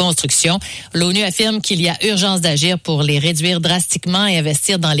industriels et de construction. L'ONU affirme qu'il y a urgence d'agir pour les réduire drastiquement et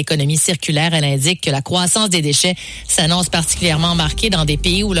investir dans l'économie circulaire. Elle indique que la croissance des déchets s'annonce particulièrement marquée dans des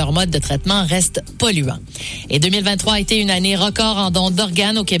pays où leur mode de traitement reste polluant. Et 2023 a été une année record en dons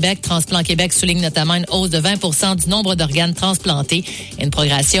d'organes au Québec. Transplant Québec souligne notamment une hausse de 20% du nombre d'organes transplantés et une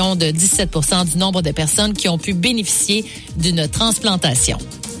progression de 17% du nombre de personnes qui ont pu bénéficier d'une transplantation.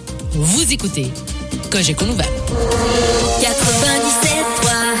 Vous écoutez Cogeco Nouvelles. 97.3,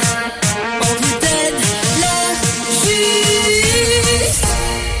 on vous donne le juste.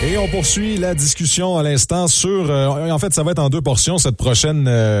 Et on poursuit la discussion à l'instant sur... en fait, ça va être en 2 portions, cette prochaine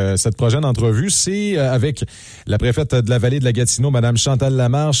entrevue. C'est avec la préfète de la vallée de la Gatineau, Mme Chantal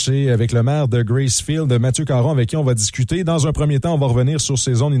Lamarche, et avec le maire de Gracefield, Mathieu Caron, avec qui on va discuter. Dans un premier temps, on va revenir sur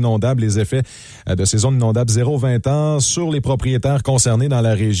ces zones inondables, les effets de ces zones inondables 0-20 ans sur les propriétaires concernés dans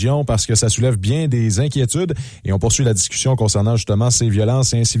la région, parce que ça soulève bien des inquiétudes. Et on poursuit la discussion concernant justement ces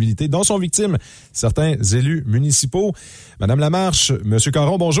violences et incivilités dont sont victimes certains élus municipaux. Mme Lamarche, M.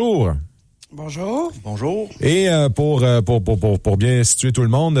 Caron, bonjour. Bonjour. Bonjour. Et pour bien situer tout le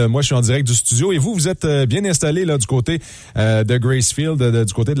monde, moi je suis en direct du studio et vous êtes bien installé là du côté de Gracefield,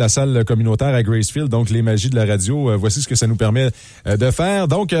 du côté de la salle communautaire à Gracefield, donc les magies de la radio. Voici ce que ça nous permet de faire.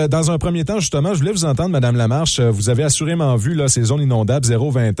 Donc dans un premier temps justement, je voulais vous entendre, Madame Lamarche. Vous avez assurément vu là ces zones inondables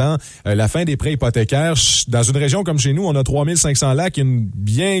 0-20 ans, la fin des prêts hypothécaires. Dans une région comme chez nous, on a 3500 lacs, une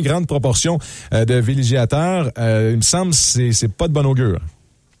bien grande proportion de villégiateurs. Il me semble que c'est pas de bon augure.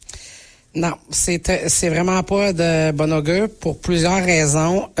 Non, c'est vraiment pas de bon augure pour plusieurs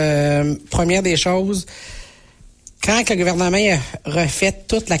raisons. Première des choses, quand le gouvernement a refait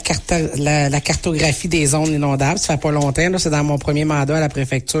toute la cartographie des zones inondables, ça fait pas longtemps, là, c'est dans mon premier mandat à la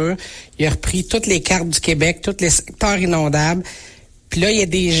préfecture, il a repris toutes les cartes du Québec, tous les secteurs inondables. Puis là, il y a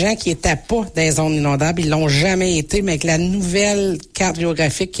des gens qui étaient pas dans les zones inondables, ils l'ont jamais été, mais avec la nouvelle carte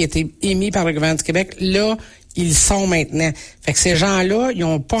géographique qui a été émise par le gouvernement du Québec, là, ils sont maintenant. Fait que ces gens-là, ils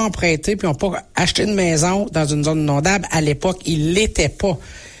n'ont pas emprunté puis ils n'ont pas acheté une maison dans une zone inondable. À l'époque, ils l'étaient pas.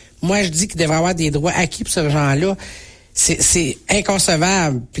 Moi, je dis qu'il devrait y avoir des droits acquis pour ces gens-là. C'est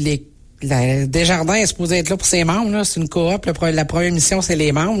inconcevable. Puis Desjardins est supposé être là pour ses membres. Là. C'est une coop. La première mission, c'est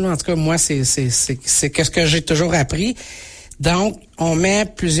les membres. Là. En tout cas, moi, c'est ce que j'ai toujours appris. Donc, on met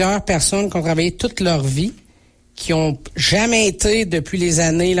plusieurs personnes qui ont travaillé toute leur vie, qui ont jamais été depuis les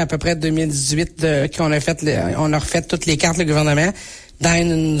années là, à peu près 2018 on a refait toutes les cartes le gouvernement dans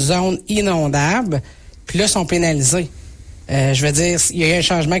une zone inondable, puis là sont pénalisés. Je veux dire, il y a eu un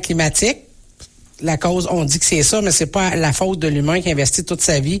changement climatique. La cause, on dit que c'est ça, mais c'est pas la faute de l'humain qui investit toute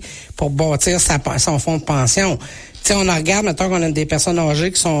sa vie pour bâtir son fonds de pension. Tu sais, on en regarde, maintenant qu'on a des personnes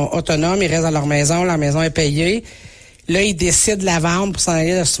âgées qui sont autonomes, ils restent dans leur maison est payée. Là, ils décident de la vendre pour s'en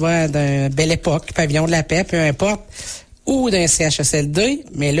aller soit d'un Belle Époque, Pavillon de la Paix, peu importe, ou d'un CHSLD.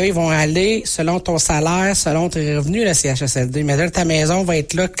 Mais là, ils vont aller selon ton salaire, selon tes revenus, le CHSLD. Mais là, ta maison va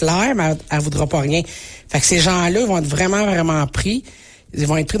être là claire, mais elle voudra pas rien. Fait que ces gens-là vont être vraiment, vraiment pris. Ils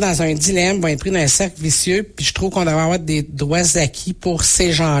vont être pris dans un dilemme, vont être pris dans un cercle vicieux. Puis je trouve qu'on devrait avoir des droits acquis pour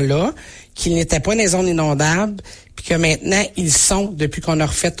ces gens-là, qui n'étaient pas dans les zones inondables, puis que maintenant, ils sont, depuis qu'on a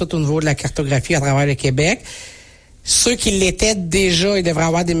refait tout au niveau de la cartographie à travers le Québec. Ceux qui l'étaient déjà, ils devraient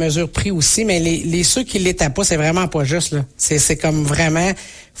avoir des mesures prises aussi, mais ceux qui l'étaient pas, c'est vraiment pas juste, là. C'est comme vraiment,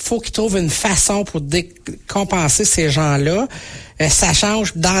 faut qu'ils trouvent une façon pour compenser ces gens-là. Ça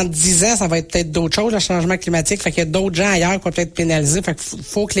change. Dans 10 ans, ça va être peut-être d'autres choses, le changement climatique. Fait qu'il y a d'autres gens ailleurs qui vont peut-être pénaliser. Fait qu'il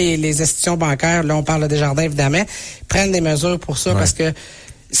faut que les institutions bancaires, là, on parle de Desjardins, évidemment, prennent des mesures pour ça, parce que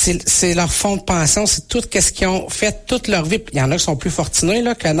c'est leur fonds de pension, c'est tout ce qu'ils ont fait toute leur vie. Il y en a qui sont plus fortunés,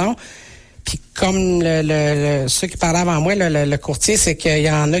 là, que non. Puis comme ceux qui parlaient avant moi, le courtier, c'est qu'il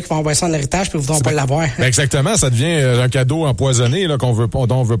y en a qui vont envoyer ça en héritage puis ils voudront pas l'avoir. Exactement, ça devient un cadeau empoisonné là dont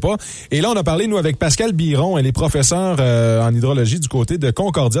on veut pas. Et là, on a parlé, nous, avec Pascal Biron, elle est professeure en hydrologie du côté de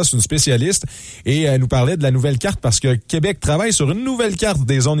Concordia, c'est une spécialiste, et elle nous parlait de la nouvelle carte parce que Québec travaille sur une nouvelle carte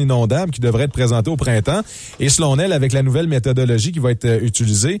des zones inondables qui devrait être présentée au printemps. Et selon elle, avec la nouvelle méthodologie qui va être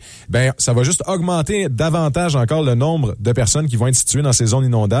utilisée, ça va juste augmenter davantage encore le nombre de personnes qui vont être situées dans ces zones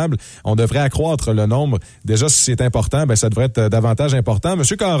inondables. On devrait devrait accroître le nombre. Déjà, si c'est important, ça devrait être davantage important.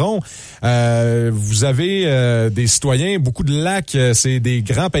 Monsieur Caron, vous avez des citoyens, beaucoup de lacs, c'est des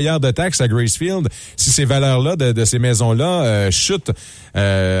grands payeurs de taxes à Gracefield. Si ces valeurs-là de ces maisons-là chutent,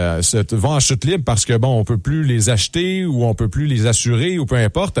 vont en chute libre parce que, on peut plus les acheter ou on peut plus les assurer ou peu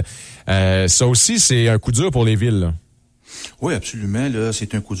importe, ça aussi, c'est un coup dur pour les villes, là. Oui, absolument. Là,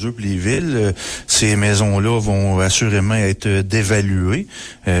 c'est un coup dur pour les villes. Ces maisons-là vont assurément être dévaluées.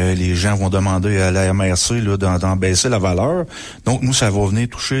 Les gens vont demander à la MRC d'en baisser la valeur. Donc, nous, ça va venir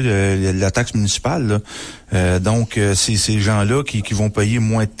toucher la taxe municipale, là. Donc, c'est ces gens-là qui vont payer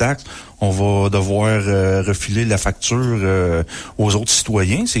moins de taxes. On va devoir refiler la facture aux autres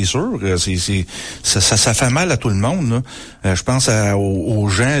citoyens, c'est sûr. Ça fait mal à tout le monde, là. Je pense aux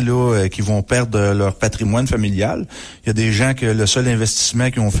gens là qui vont perdre leur patrimoine familial. Il y a des gens que le seul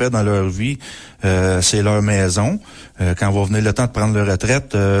investissement qu'ils ont fait dans leur vie, c'est leur maison. Quand va venir le temps de prendre leur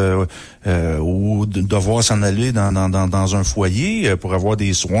retraite ou de devoir s'en aller dans un foyer pour avoir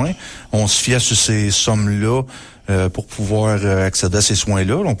des soins, on se fie sur ces sommes-là pour pouvoir accéder à ces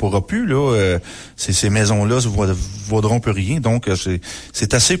soins-là. On pourra plus, là, ces maisons-là ne vaudront plus rien. Donc,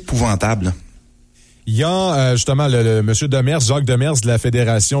 c'est assez épouvantable. Il y a justement le monsieur Demers, Jacques Demers de la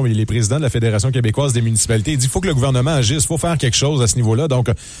Fédération, il est président de la Fédération québécoise des municipalités. Il dit qu'il faut que le gouvernement agisse, il faut faire quelque chose à ce niveau-là. Donc,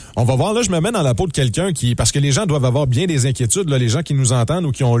 on va voir, là, je me mets dans la peau de quelqu'un parce que les gens doivent avoir bien des inquiétudes, là, les gens qui nous entendent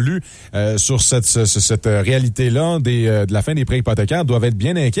ou qui ont lu sur cette réalité-là de la fin des prêts hypothécaires doivent être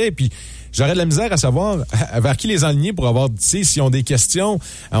bien inquiets. Puis, j'aurais de la misère à savoir vers qui les enligner pour avoir, s'ils ont des questions,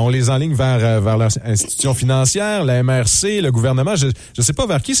 on les enligne vers leur institution financière, la MRC, le gouvernement. Je sais pas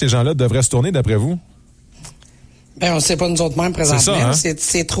vers qui ces gens-là devraient se tourner d'après vous. On ne sait pas nous autres mêmes présentement. C'est ça, hein?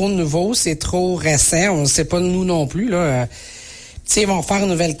 C'est trop nouveau, c'est trop récent. On ne sait pas nous non plus, là. Ils vont faire une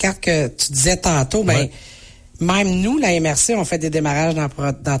nouvelle carte que tu disais tantôt. Même nous, la MRC, on fait des démarrages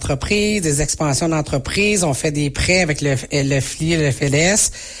d'entreprises, des expansions d'entreprises, on fait des prêts avec le FLI et le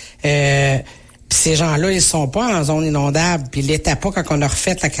FLS. Puis ces gens-là, ils sont pas en zone inondable. Puis l'État pas quand on a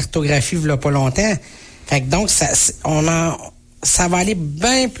refait la cartographie il y a pas longtemps. Fait que donc, ça va aller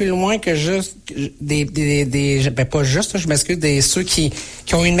bien plus loin que juste pas juste, je m'excuse, ceux qui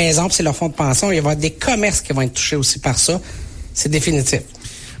ont une maison puis c'est leur fonds de pension. Il va y avoir des commerces qui vont être touchés aussi par ça. C'est définitif.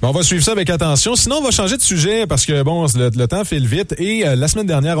 On va suivre ça avec attention. Sinon, on va changer de sujet parce que, le temps file vite. Et la semaine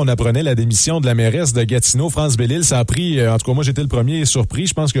dernière, on apprenait la démission de la mairesse de Gatineau, France Bellil. Ça a pris, en tout cas, moi, j'étais le premier surpris.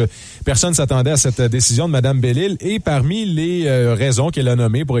 Je pense que personne s'attendait à cette décision de Mme Bellil. Et parmi les raisons qu'elle a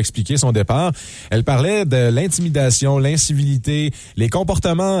nommées pour expliquer son départ, elle parlait de l'intimidation, l'incivilité, les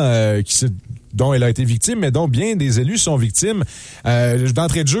comportements dont elle a été victime, mais dont bien des élus sont victimes.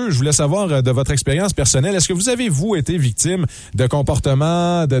 D'entrée de jeu, je voulais savoir de votre expérience personnelle, est-ce que vous avez, vous, été victime de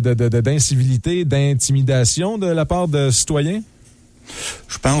comportements, d'incivilité, d'intimidation de la part de citoyens?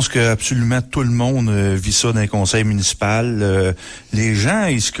 Je pense que absolument tout le monde vit ça dans les conseils municipaux. Les gens,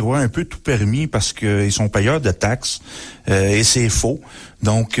 ils se croient un peu tout permis parce qu'ils sont payeurs de taxes et c'est faux.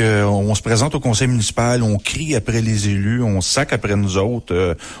 Donc, on se présente au conseil municipal, on crie après les élus, on sac après nous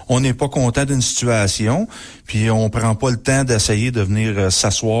autres. On n'est pas content d'une situation, puis on prend pas le temps d'essayer de venir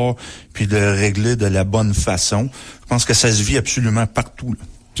s'asseoir puis de régler de la bonne façon. Je pense que ça se vit absolument partout, là.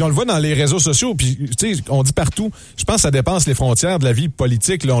 Puis on le voit dans les réseaux sociaux, puis tu sais, on dit partout. Je pense que ça dépasse les frontières de la vie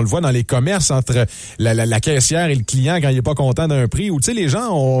politique. Là, on le voit dans les commerces entre la caissière et le client quand il est pas content d'un prix. Ou tu sais, les gens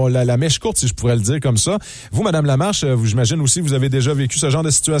ont la mèche courte, si je pourrais le dire comme ça. Vous, Madame Lamarche, j'imagine aussi, vous avez déjà vécu ce genre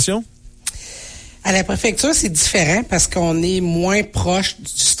de situation? À la préfecture, c'est différent parce qu'on est moins proche du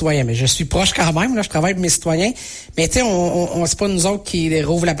citoyen. Mais je suis proche quand même, là, je travaille avec mes citoyens. Mais tu sais, on c'est pas nous autres qui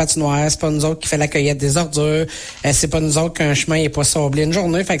rouvre la patinoire, c'est pas nous autres qui fait la cueillette des ordures, c'est pas nous autres qu'un chemin est pas sablé une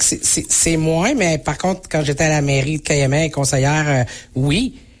journée. Fait que c'est moins, mais par contre, quand j'étais à la mairie de Cayamel, conseillère,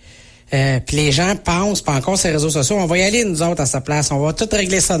 oui. Puis les gens pensent, pas encore sur les réseaux sociaux, on va y aller nous autres à sa place, on va tout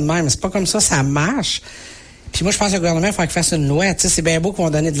régler ça de même. C'est pas comme ça marche. Puis moi, je pense que le gouvernement, il faut qu'il fasse une loi. Tu sais, c'est bien beau qu'on va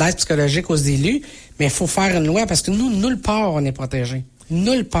donner de l'aide psychologique aux élus, mais il faut faire une loi parce que nous, nulle part, on est protégés.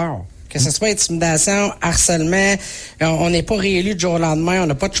 Nulle part. Que ce soit intimidation, harcèlement, on n'est pas réélu du jour au lendemain, on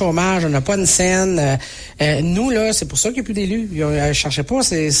n'a pas de chômage, on n'a pas une scène. Nous, là, c'est pour ça qu'il n'y a plus d'élus. Cherchez pas,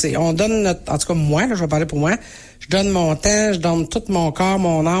 on donne en tout cas moi, là, je vais parler pour moi, je donne mon temps, je donne tout mon corps,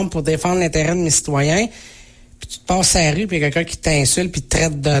 mon âme pour défendre l'intérêt de mes citoyens. Puis tu te passes à la rue, puis il y a quelqu'un qui t'insulte, puis te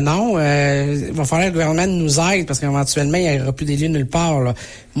traite de nom, il va falloir que le gouvernement nous aide, parce qu'éventuellement, il n'y aura plus d'élus nulle part, là.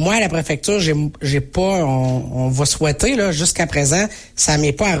 Moi, à la préfecture, j'ai pas, on va souhaiter, là, jusqu'à présent, ça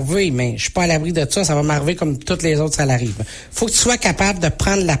m'est pas arrivé, mais je suis pas à l'abri de ça va m'arriver comme toutes les autres, ça l'arrive. Faut que tu sois capable de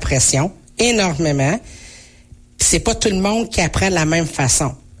prendre la pression, énormément, puis c'est pas tout le monde qui apprend de la même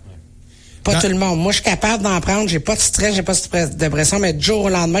façon. Pas tout le monde. Moi, je suis capable d'en prendre. J'ai pas de stress, j'ai pas de pression, mais du jour au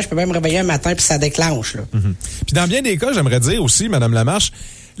lendemain, je peux même me réveiller un matin puis ça déclenche, là. Puis dans bien des cas, j'aimerais dire aussi, Madame Lamarche,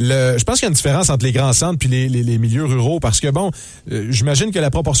 je pense qu'il y a une différence entre les grands centres puis les milieux ruraux parce que j'imagine que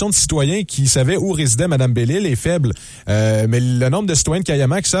la proportion de citoyens qui savaient où résidait Mme Bellil est faible. Mais le nombre de citoyens de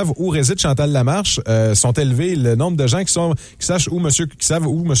Cayama qui savent où réside Chantal Lamarche sont élevés. Le nombre de gens qui savent où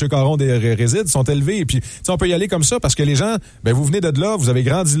M. Caron réside sont élevés. Et puis, on peut y aller comme ça parce que les gens, vous venez de là, vous avez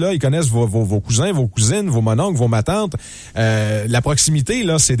grandi là, ils connaissent vos cousins, vos cousines, vos mononcles, vos matantes. La proximité,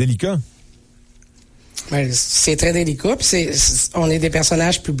 là, c'est délicat. C'est très délicat. Puis on est des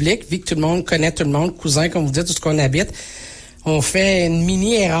personnages publics, vu que tout le monde connaît tout le monde, cousins, comme vous dites, tout ce qu'on habite. On fait une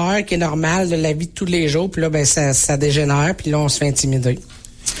mini-erreur qui est normale de la vie de tous les jours, puis là, ça dégénère, puis là, on se fait intimider.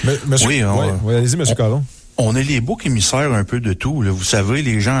 Monsieur, allez-y, M. Caron. On est les boucs émissaires un peu de tout. Là. Vous savez,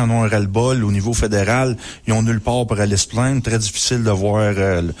 les gens en ont un ras-le-bol au niveau fédéral. Ils ont nulle part pour aller se plaindre. Très difficile de voir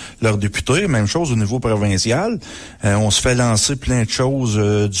leurs députés. Même chose au niveau provincial. On se fait lancer plein de choses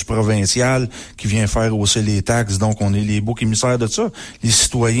du provincial qui vient faire hausser les taxes. Donc, on est les boucs émissaires de ça. Les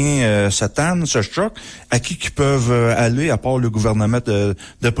citoyens se tannent, se choquent. À qui peuvent aller, à part le gouvernement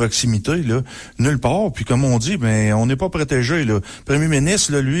de proximité, là? Nulle part. Puis comme on dit, on n'est pas protégé. Là. Le premier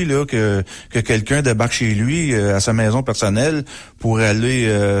ministre, là, lui, là, que quelqu'un débarque chez lui, à sa maison personnelle pour aller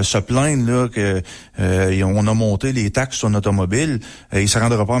se plaindre là que on a monté les taxes sur automobile, il se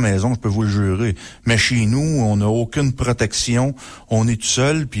rendra pas à la maison, je peux vous le jurer. Mais chez nous, on n'a aucune protection, on est tout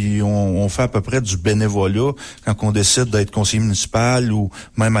seul, puis on fait à peu près du bénévolat quand on décide d'être conseiller municipal ou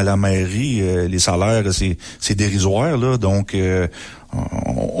même à la mairie, les salaires c'est dérisoire là, donc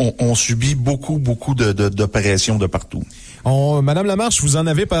on subit beaucoup de pression de partout. Madame Lamarche, vous en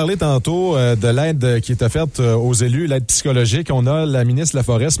avez parlé tantôt de l'aide qui est offerte aux élus, l'aide psychologique. On a la ministre de la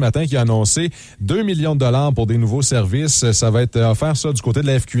Forêt ce matin qui a annoncé 2 millions de dollars pour des nouveaux services. Ça va être offert ça du côté de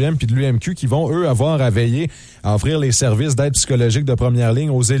la FQM puis de l'UMQ qui vont, eux, avoir à veiller à offrir les services d'aide psychologique de première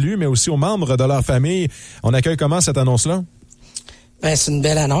ligne aux élus, mais aussi aux membres de leur famille. On accueille comment cette annonce-là? C'est une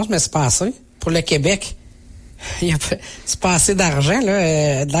belle annonce, mais c'est pas assez. Pour le Québec, c'est pas assez d'argent,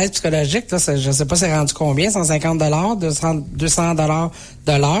 là, de l'aide psychologique, là, je sais pas c'est rendu combien, 150 $, 200 $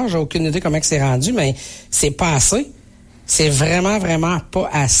 de l'heure, j'ai aucune idée comment c'est rendu, mais c'est pas assez. C'est vraiment pas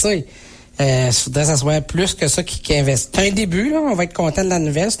assez. Il faudrait que ça soit plus que ça qui investit. C'est un début, là, on va être content de la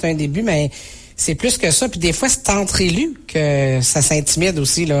nouvelle, c'est un début, mais c'est plus que ça. Puis des fois, c'est entre élus que ça s'intimide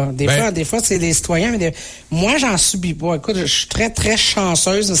aussi, là. Des fois, c'est des citoyens, mais moi, j'en subis pas. Écoute, je suis très, très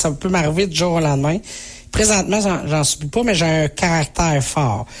chanceuse, ça peut m'arriver du jour au lendemain. Présentement, j'en subis pas, mais j'ai un caractère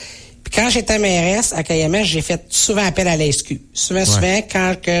fort. Puis quand j'étais mairesse à Cayama, j'ai fait souvent appel à la SQ. Souvent,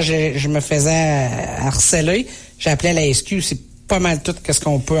 quand je me faisais harceler, j'appelais la SQ. C'est pas mal tout ce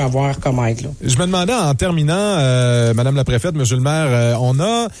qu'on peut avoir comme aide, là. Je me demandais, en terminant, Madame la préfète, Monsieur le maire, on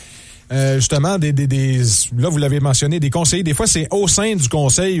a justement là vous l'avez mentionné, des conseillers. Des fois c'est au sein du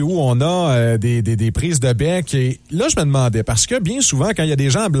conseil où on a des prises de bec. Et là je me demandais, parce que bien souvent quand il y a des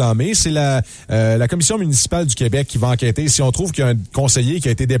gens à blâmer, c'est la commission municipale du Québec qui va enquêter. Si on trouve qu'il y a un conseiller qui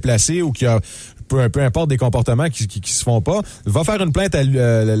a été déplacé ou qui a peu importe des comportements qui se font pas, va faire une plainte à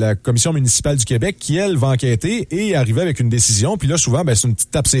la commission municipale du Québec qui elle va enquêter et arriver avec une décision. Puis là souvent c'est une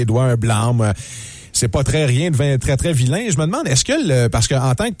petite tape ses doigts, un blâme. C'est pas très très vilain. Je me demande, est-ce que parce que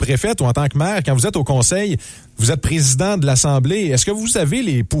en tant que préfète ou en tant que maire, quand vous êtes au conseil, vous êtes président de l'Assemblée, est-ce que vous avez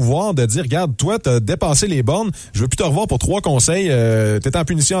les pouvoirs de dire, regarde, toi, t'as dépassé les bornes, je veux plus te revoir pour 3 conseils, t'es en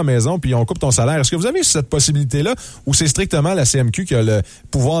punition à la maison, puis on coupe ton salaire. Est-ce que vous avez cette possibilité-là ou c'est strictement la CMQ qui a le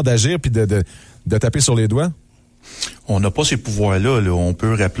pouvoir d'agir puis de taper sur les doigts? On n'a pas ces pouvoirs-là. Là. On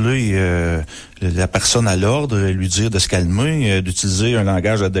peut rappeler la personne à l'ordre, lui dire de se calmer, d'utiliser un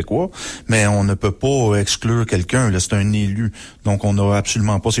langage adéquat, mais on ne peut pas exclure quelqu'un. Là, c'est un élu. Donc, on n'a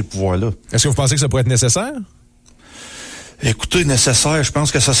absolument pas ces pouvoirs-là. Est-ce que vous pensez que ça pourrait être nécessaire? Écoutez, nécessaire, je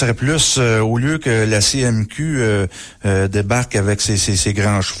pense que ça serait plus au lieu que la CMQ débarque avec ses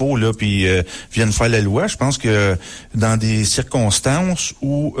grands chevaux là, puis vienne faire la loi. Je pense que dans des circonstances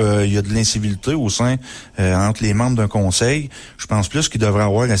où il y a de l'incivilité au sein entre les membres d'un conseil, je pense plus qu'il devrait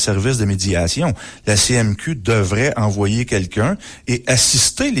avoir un service de médiation. La CMQ devrait envoyer quelqu'un et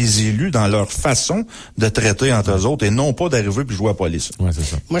assister les élus dans leur façon de traiter entre eux autres et non pas d'arriver puis jouer à la police. Ouais, c'est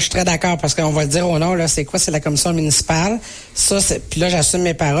ça. Moi, je suis très d'accord parce qu'on va le dire au nom là, c'est quoi? C'est la commission municipale. Ça, puis là, j'assume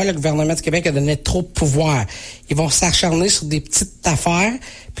mes paroles. Le gouvernement du Québec a donné trop de pouvoir. Ils vont s'acharner sur des petites affaires.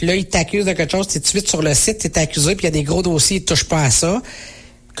 Puis là, ils t'accusent de quelque chose. T'es tout de suite sur le site, t'es accusé. Puis il y a des gros dossiers, ils touchent pas à ça.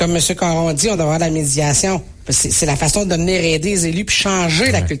 Comme M. Caron dit, on doit avoir de la médiation. C'est la façon de venir aider les élus puis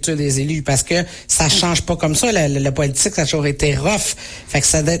changer la culture des élus. Parce que ça change pas comme ça. La politique, ça a toujours été rough. Fait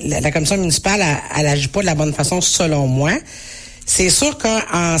que la commission municipale, elle agit pas de la bonne façon, selon moi. C'est sûr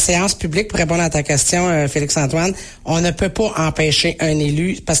qu'en séance publique, pour répondre à ta question, Félix-Antoine, on ne peut pas empêcher un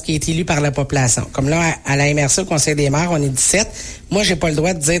élu parce qu'il est élu par la population. Comme là, à la MRC, au Conseil des maires, on est 17. Moi, j'ai pas le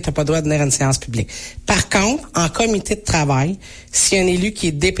droit de dire t'as pas le droit de venir à une séance publique. Par contre, en comité de travail, s'il y a un élu qui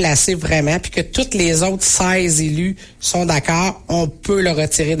est déplacé vraiment puis que tous les autres 16 élus sont d'accord, on peut le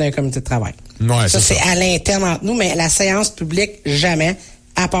retirer d'un comité de travail. Ouais, ça, c'est à l'interne entre nous, mais la séance publique, jamais.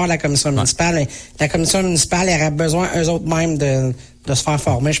 À part la commission municipale. Ouais. La commission municipale, elle aurait besoin, eux autres même, de se faire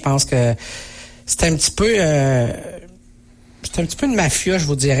former. Je pense que c'est un petit peu une mafia, je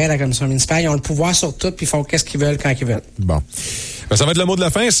vous dirais, la commission municipale. Ils ont le pouvoir sur tout, puis ils font qu'est-ce qu'ils veulent quand ils veulent. Bon. Ben, ça va être le mot de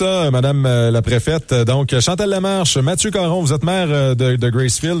la fin, ça, Madame la préfète. Donc, Chantal Lamarche, Mathieu Caron, vous êtes maire de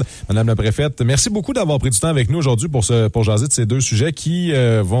Gracefield. Madame la préfète, merci beaucoup d'avoir pris du temps avec nous aujourd'hui pour jaser de ces deux sujets qui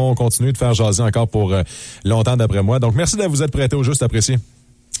vont continuer de faire jaser encore pour longtemps d'après moi. Donc, merci de vous être prêté au juste apprécié.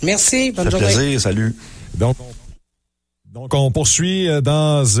 Merci, bonne journée. Plaisir, salut. Donc, on poursuit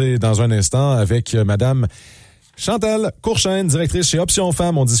dans un instant avec Madame Chantal Courchaine, directrice chez Option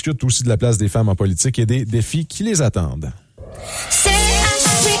Femmes. On discute aussi de la place des femmes en politique et des défis qui les attendent.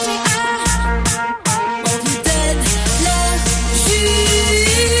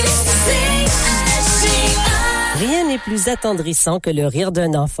 Rien n'est plus attendrissant que le rire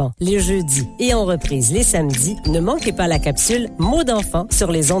d'un enfant. Les jeudis et en reprise les samedis, ne manquez pas la capsule Mots d'enfant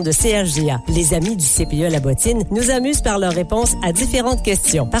sur les ondes de CHGA. Les amis du CPE La Bottine nous amusent par leurs réponses à différentes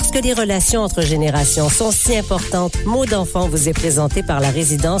questions. Parce que les relations entre générations sont si importantes, Mots d'enfant vous est présenté par la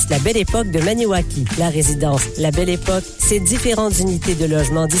résidence La Belle Époque de Maniwaki. La résidence La Belle Époque, c'est différentes unités de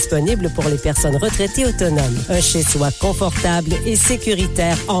logement disponibles pour les personnes retraitées autonomes. Un chez-soi confortable et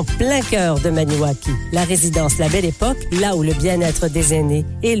sécuritaire en plein cœur de Maniwaki. La résidence La Belle Époque, là où le bien-être des aînés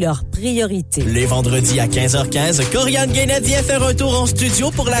est leur priorité. Les vendredis à 15h15, Corianne Guénette vient faire un tour en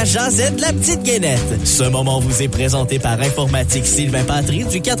studio pour la jasette de la petite Guénette. Ce moment vous est présenté par Informatique Sylvain Patry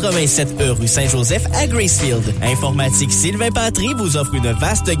du 87E rue Saint-Joseph à Gracefield. Informatique Sylvain Patry vous offre une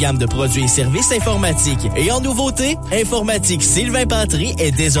vaste gamme de produits et services informatiques. Et en nouveauté, Informatique Sylvain Patry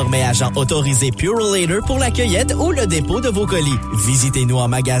est désormais agent autorisé Purolator pour la cueillette ou le dépôt de vos colis. Visitez-nous en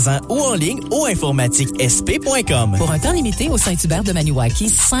magasin ou en ligne au informatiquesp.com. Pour un temps limité au Saint-Hubert de Maniwaki,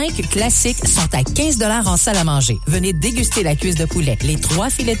 5 classiques sont à 15 $ en salle à manger. Venez déguster la cuisse de poulet, les 3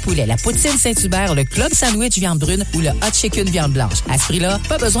 filets de poulet, la poutine Saint-Hubert, le club sandwich viande brune ou le hot chicken viande blanche. À ce prix-là,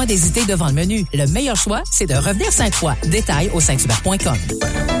 pas besoin d'hésiter devant le menu. Le meilleur choix, c'est de revenir 5 fois. Détails au sainthubert.com.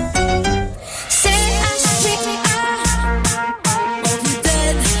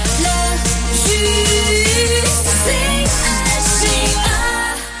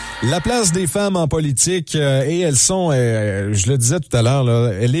 La place des femmes en politique, et elles sont, je le disais tout à l'heure, là,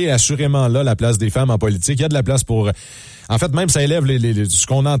 elle est assurément là, la place des femmes en politique. Il y a de la place pour... En fait, même ça élève ce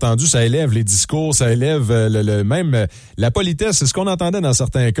qu'on a entendu, ça élève les discours, ça élève même la politesse. C'est ce qu'on entendait dans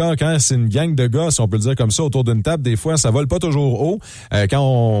certains cas quand c'est une gang de gars, si on peut le dire comme ça, autour d'une table. Des fois, ça vole pas toujours haut. Quand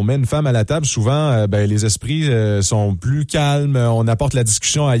on met une femme à la table, souvent, les esprits sont plus calmes. On apporte la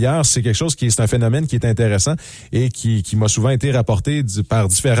discussion ailleurs. C'est quelque chose c'est un phénomène qui est intéressant et qui m'a souvent été rapporté par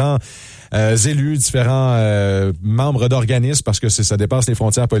différents élus, différents membres d'organismes, parce que ça dépasse les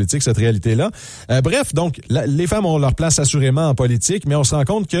frontières politiques, cette réalité-là. Bref, donc, les femmes ont leur place assurément en politique, mais on se rend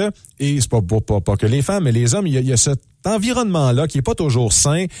compte que, et c'est pas que les femmes, mais les hommes, il y a cet environnement-là qui est pas toujours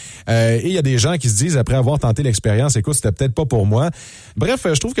sain, et il y a des gens qui se disent, après avoir tenté l'expérience, écoute, c'était peut-être pas pour moi. Bref,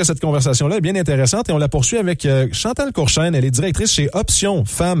 je trouve que cette conversation-là est bien intéressante et on la poursuit avec Chantal Courchaine. Elle est directrice chez Option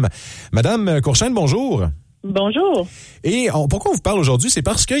Femmes. Madame Courchaine, bonjour. Bonjour. Et pourquoi on vous parle aujourd'hui? C'est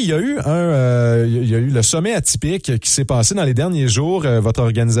parce qu'il y a eu le sommet atypique qui s'est passé dans les derniers jours. Votre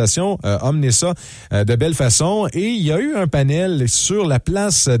organisation a mené ça de belle façon. Et il y a eu un panel sur la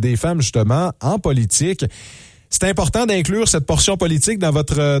place des femmes, justement, en politique. C'est important d'inclure cette portion politique dans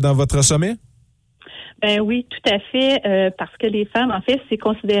votre sommet? Ben oui, tout à fait, parce que les femmes, en fait, c'est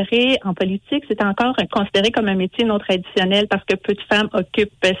considéré en politique, c'est encore considéré comme un métier non traditionnel parce que peu de femmes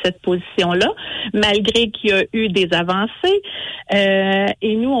occupent cette position-là, malgré qu'il y a eu des avancées.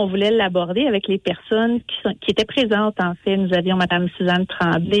 Et nous, on voulait l'aborder avec les personnes qui étaient présentes. En fait, nous avions Madame Suzanne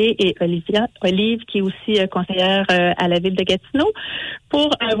Tremblay et Olive, qui est aussi conseillère à la ville de Gatineau, pour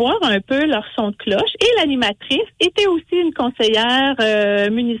voir un peu leur son de cloche. Et l'animatrice était aussi une conseillère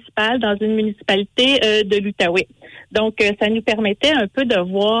municipale dans une municipalité de l'Outaouais. Donc, ça nous permettait un peu de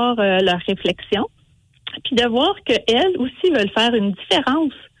voir leur réflexion, puis de voir qu'elles aussi veulent faire une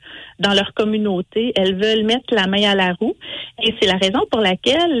différence dans leur communauté. Elles veulent mettre la main à la roue. Et c'est la raison pour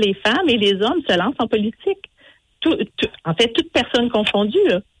laquelle les femmes et les hommes se lancent en politique. En fait, toutes personnes confondues,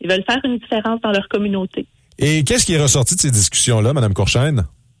 là, ils veulent faire une différence dans leur communauté. Et qu'est-ce qui est ressorti de ces discussions-là, Mme Courchaine?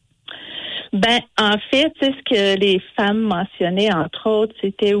 En fait, ce que les femmes mentionnaient, entre autres,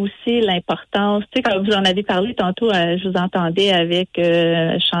 c'était aussi l'importance. Tu sais, quand vous en avez parlé tantôt, je vous entendais avec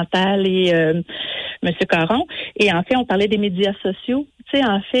Chantal et Monsieur Caron. Et en fait, on parlait des médias sociaux. Tu sais,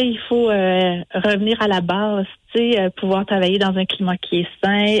 en fait, il faut revenir à la base. Tu sais, pouvoir travailler dans un climat qui est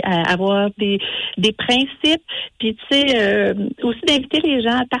sain, avoir des principes. Puis, tu sais, aussi d'inviter les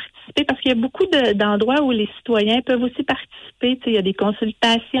gens à participer parce qu'il y a beaucoup d'endroits où les citoyens peuvent aussi participer. Tu sais, il y a des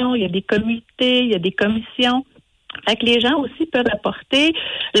consultations, il y a des comités, il y a des commissions. Fait que les gens aussi peuvent apporter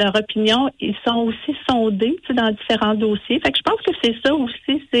leur opinion. Ils sont aussi sondés, tu sais, dans différents dossiers. Fait que je pense que c'est ça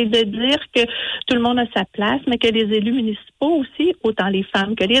aussi, c'est de dire que tout le monde a sa place, mais que les élus municipaux aussi, autant les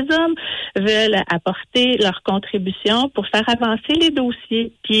femmes que les hommes, veulent apporter leur contribution pour faire avancer les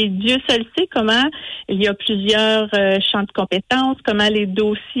dossiers. Puis Dieu seul sait comment il y a plusieurs champs de compétences, comment les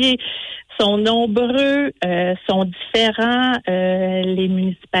dossiers sont nombreux, sont différents. Les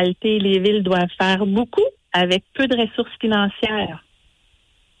municipalités, les villes doivent faire beaucoup avec peu de ressources financières.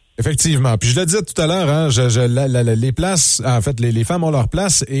 Effectivement. Puis je le disais tout à l'heure, hein, les places, en fait, les femmes ont leur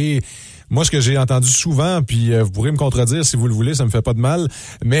place et moi, ce que j'ai entendu souvent, puis vous pourrez me contredire si vous le voulez, ça me fait pas de mal,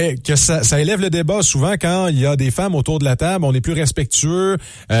 mais que ça élève le débat souvent quand il y a des femmes autour de la table, on est plus respectueux,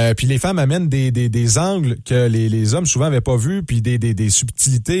 puis les femmes amènent des angles que les hommes souvent avaient pas vus, puis des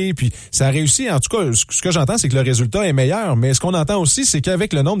subtilités, puis ça a réussi. En tout cas, ce que j'entends, c'est que le résultat est meilleur, mais ce qu'on entend aussi, c'est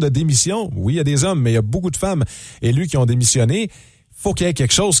qu'avec le nombre de démissions, oui, il y a des hommes, mais il y a beaucoup de femmes élues qui ont démissionné. Faut qu'il y ait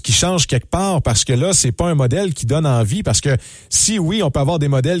quelque chose qui change quelque part parce que là, c'est pas un modèle qui donne envie parce que si oui, on peut avoir des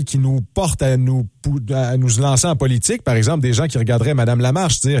modèles qui nous portent à nous lancer en politique, par exemple, des gens qui regarderaient Madame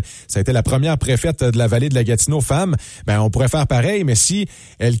Lamarche dire ça a été la première préfète de la vallée de la Gatineau femme, on pourrait faire pareil, mais si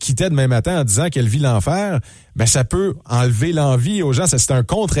elle quittait demain matin en disant qu'elle vit l'enfer, ça peut enlever l'envie aux gens, ça c'est un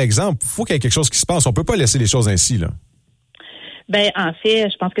contre-exemple. Faut qu'il y ait quelque chose qui se passe, on peut pas laisser les choses ainsi là. En fait,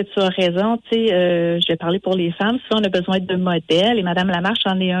 je pense que tu as raison. Tu sais, je vais parler pour les femmes. Souvent, on a besoin de modèles. Et Madame Lamarche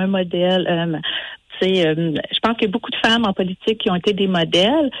en est un modèle. Je pense qu'il y a beaucoup de femmes en politique qui ont été des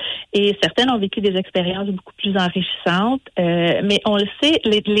modèles et certaines ont vécu des expériences beaucoup plus enrichissantes. Mais on le sait,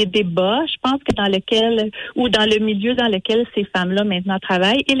 les débats, je pense que dans le milieu dans lequel ces femmes-là maintenant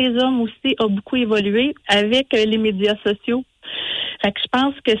travaillent, et les hommes aussi ont beaucoup évolué avec les médias sociaux. Fait que je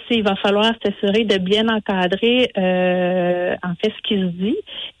pense que il va falloir s'assurer de bien encadrer en fait ce qui se dit.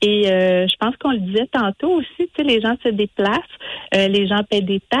 Et je pense qu'on le disait tantôt aussi, tu sais, les gens se déplacent, les gens paient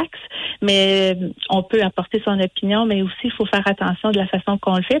des taxes, mais on peut apporter son opinion, mais aussi il faut faire attention de la façon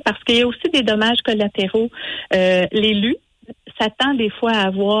qu'on le fait parce qu'il y a aussi des dommages collatéraux. L'élu s'attend des fois à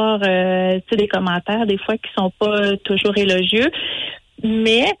avoir des commentaires, des fois qui sont pas toujours élogieux,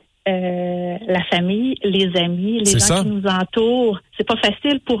 mais la famille, les amis, les gens qui nous entourent, c'est pas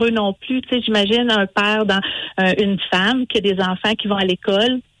facile pour eux non plus. Tu sais, j'imagine un père dans une femme qui a des enfants qui vont à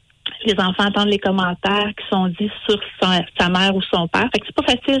l'école. Les enfants entendent les commentaires qui sont dits sur sa mère ou son père. Fait que c'est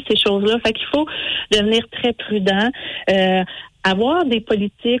pas facile ces choses-là. Fait qu'il faut devenir très prudent. Avoir des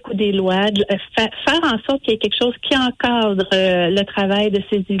politiques ou des lois, faire en sorte qu'il y ait quelque chose qui encadre le travail de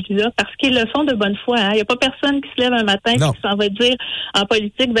ces élus-là, parce qu'ils le font de bonne foi. Il n'y a pas personne qui se lève un matin et qui s'en va dire en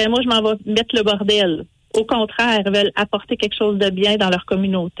politique, moi je m'en vais mettre le bordel. Au contraire, ils veulent apporter quelque chose de bien dans leur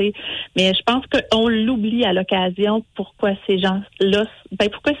communauté. Mais je pense qu'on l'oublie à l'occasion. Pourquoi ces gens-là,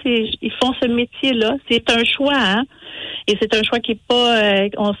 pourquoi ils font ce métier-là? C'est un choix, hein? Et c'est un choix qui est pas,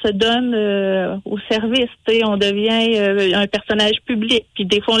 on se donne au service, tu sais, on devient un personnage public. Puis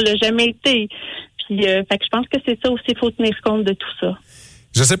des fois, on l'a jamais été. Puis, fait que je pense que c'est ça aussi, il faut tenir compte de tout ça.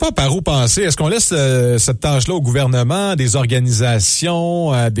 Je sais pas par où penser. Est-ce qu'on laisse cette tâche-là au gouvernement, des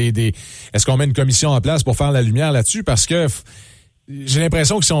organisations, est-ce qu'on met une commission en place pour faire la lumière là-dessus? Parce que j'ai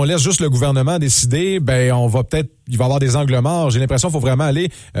l'impression que si on laisse juste le gouvernement décider, il va y avoir des angles morts. J'ai l'impression qu'il faut vraiment aller,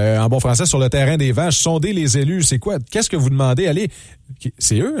 en bon français, sur le terrain des vaches, sonder les élus. C'est quoi? Qu'est-ce que vous demandez? Allez,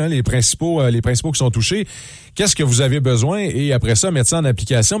 c'est eux, hein, les principaux qui sont touchés. Qu'est-ce que vous avez besoin? Et après ça, mettre ça en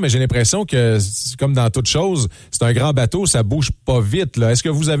application. Mais j'ai l'impression que, comme dans toute chose, c'est un grand bateau, ça bouge pas vite, là. Est-ce que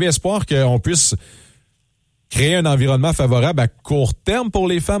vous avez espoir qu'on puisse créer un environnement favorable à court terme pour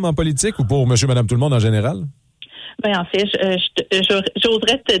les femmes en politique ou pour monsieur, madame, tout le monde en général? En fait,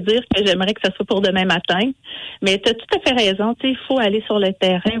 j'oserais te dire que j'aimerais que ça soit pour demain matin, mais tu as tout à fait raison. Tu sais, il faut aller sur le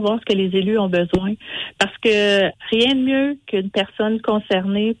terrain, voir ce que les élus ont besoin, parce que rien de mieux qu'une personne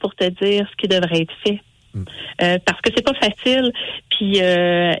concernée pour te dire ce qui devrait être fait. Parce que c'est pas facile. Puis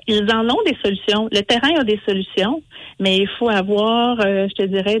ils en ont des solutions. Le terrain a des solutions, mais il faut avoir, je te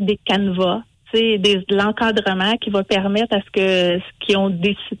dirais, des canevas. De l'encadrement qui va permettre à ce que ce qu'ils ont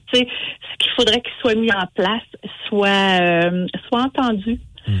décidé, ce qu'il faudrait qu'il soit mis en place soit entendu.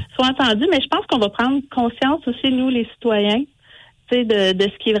 Soit entendu, mais je pense qu'on va prendre conscience aussi, nous, les citoyens, de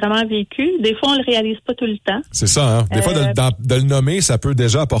ce qui est vraiment vécu. Des fois, on le réalise pas tout le temps. C'est ça, hein? Des fois, de le nommer, ça peut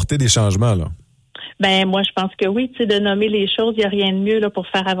déjà apporter des changements, là. Ben moi, je pense que oui, de nommer les choses, il n'y a rien de mieux là pour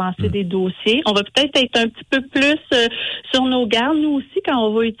faire avancer des dossiers. On va peut-être être un petit peu plus sur nos gardes, nous aussi, quand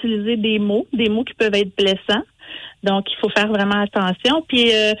on va utiliser des mots qui peuvent être blessants. Donc, il faut faire vraiment attention.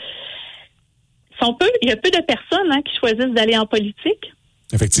 Puis, il y a peu de personnes qui choisissent d'aller en politique.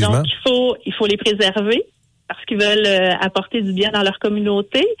 Effectivement. Donc, il faut les préserver parce qu'ils veulent apporter du bien dans leur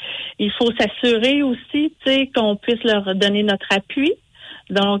communauté. Il faut s'assurer aussi, qu'on puisse leur donner notre appui.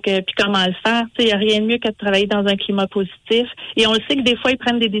 Donc, puis comment le faire? Il n'y a rien de mieux que de travailler dans un climat positif. Et on le sait que des fois, ils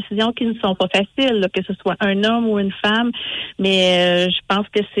prennent des décisions qui ne sont pas faciles, là, que ce soit un homme ou une femme. Mais je pense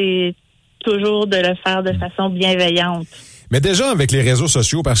que c'est toujours de le faire de façon bienveillante. Mais déjà avec les réseaux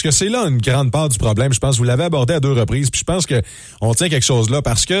sociaux, parce que c'est là une grande part du problème, je pense, vous l'avez abordé à 2 reprises, puis je pense que on tient quelque chose là,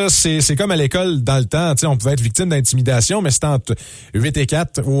 parce que c'est comme à l'école dans le temps, on pouvait être victime d'intimidation, mais c'était entre 8 et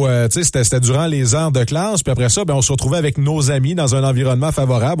 4, où c'était durant les heures de classe, puis après ça, on se retrouvait avec nos amis dans un environnement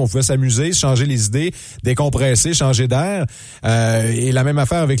favorable, on pouvait s'amuser, changer les idées, décompresser, changer d'air, et la même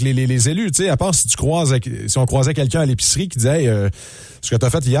affaire avec les élus, à part si on croisait quelqu'un à l'épicerie qui disait hey, ce que tu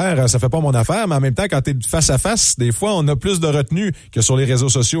as fait hier, ça fait pas mon affaire, mais en même temps, quand tu es face à face, des fois, on a plus de retenue que sur les réseaux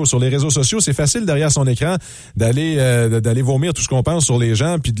sociaux. Sur les réseaux sociaux, c'est facile derrière son écran d'aller vomir tout ce qu'on pense sur les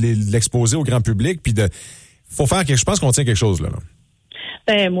gens, puis de l'exposer au grand public, puis faut faire je pense qu'on tient quelque chose là.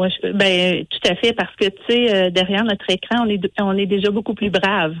 Tout à fait, parce que derrière notre écran, on est déjà beaucoup plus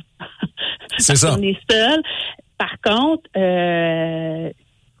brave. C'est ça. On est seul. Par contre,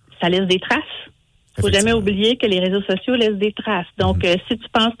 ça laisse des traces. Faut jamais oublier que les réseaux sociaux laissent des traces. Donc, si tu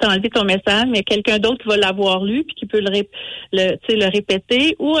penses t'enlever ton message, mais quelqu'un d'autre qui va l'avoir lu puis qui peut le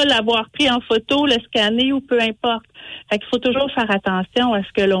répéter ou l'avoir pris en photo, le scanner ou peu importe. Fait qu'il faut toujours faire attention à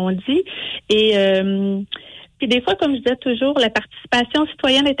ce que l'on dit. Et puis des fois, comme je disais toujours, la participation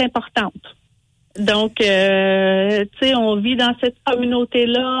citoyenne est importante. Donc, on vit dans cette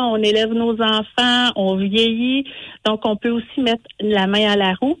communauté-là, on élève nos enfants, on vieillit. Donc, on peut aussi mettre la main à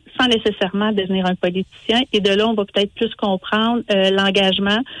la roue sans nécessairement devenir un politicien. Et de là, on va peut-être plus comprendre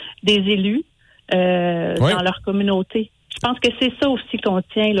l'engagement des élus dans leur communauté. Je pense que c'est ça aussi qu'on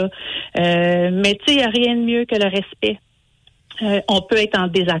tient, là. Mais il n'y a rien de mieux que le respect. On peut être en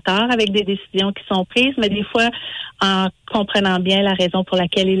désaccord avec des décisions qui sont prises, mais des fois, en comprenant bien la raison pour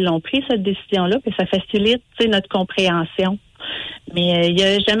laquelle ils l'ont pris, cette décision-là, puis ça facilite notre compréhension. Mais il n'y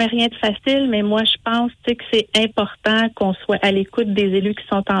a jamais rien de facile, mais moi, je pense que c'est important qu'on soit à l'écoute des élus qui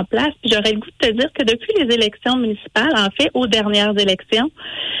sont en place. Puis j'aurais le goût de te dire que depuis les élections municipales, en fait, aux dernières élections,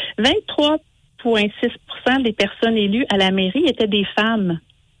 23,6% des personnes élues à la mairie étaient des femmes.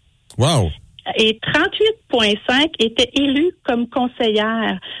 Wow! Et 38,5 étaient élus comme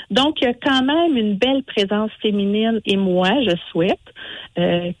conseillères. Donc, il y a quand même une belle présence féminine. Et moi, je souhaite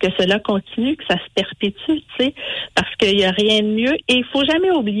que cela continue, que ça se perpétue, parce qu'il n'y a rien de mieux. Et il faut jamais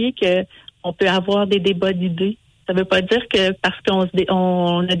oublier que on peut avoir des débats d'idées. Ça ne veut pas dire que parce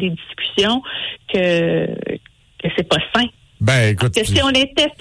qu'on a des discussions que c'est pas sain. Ben, écoute. Parce que si on était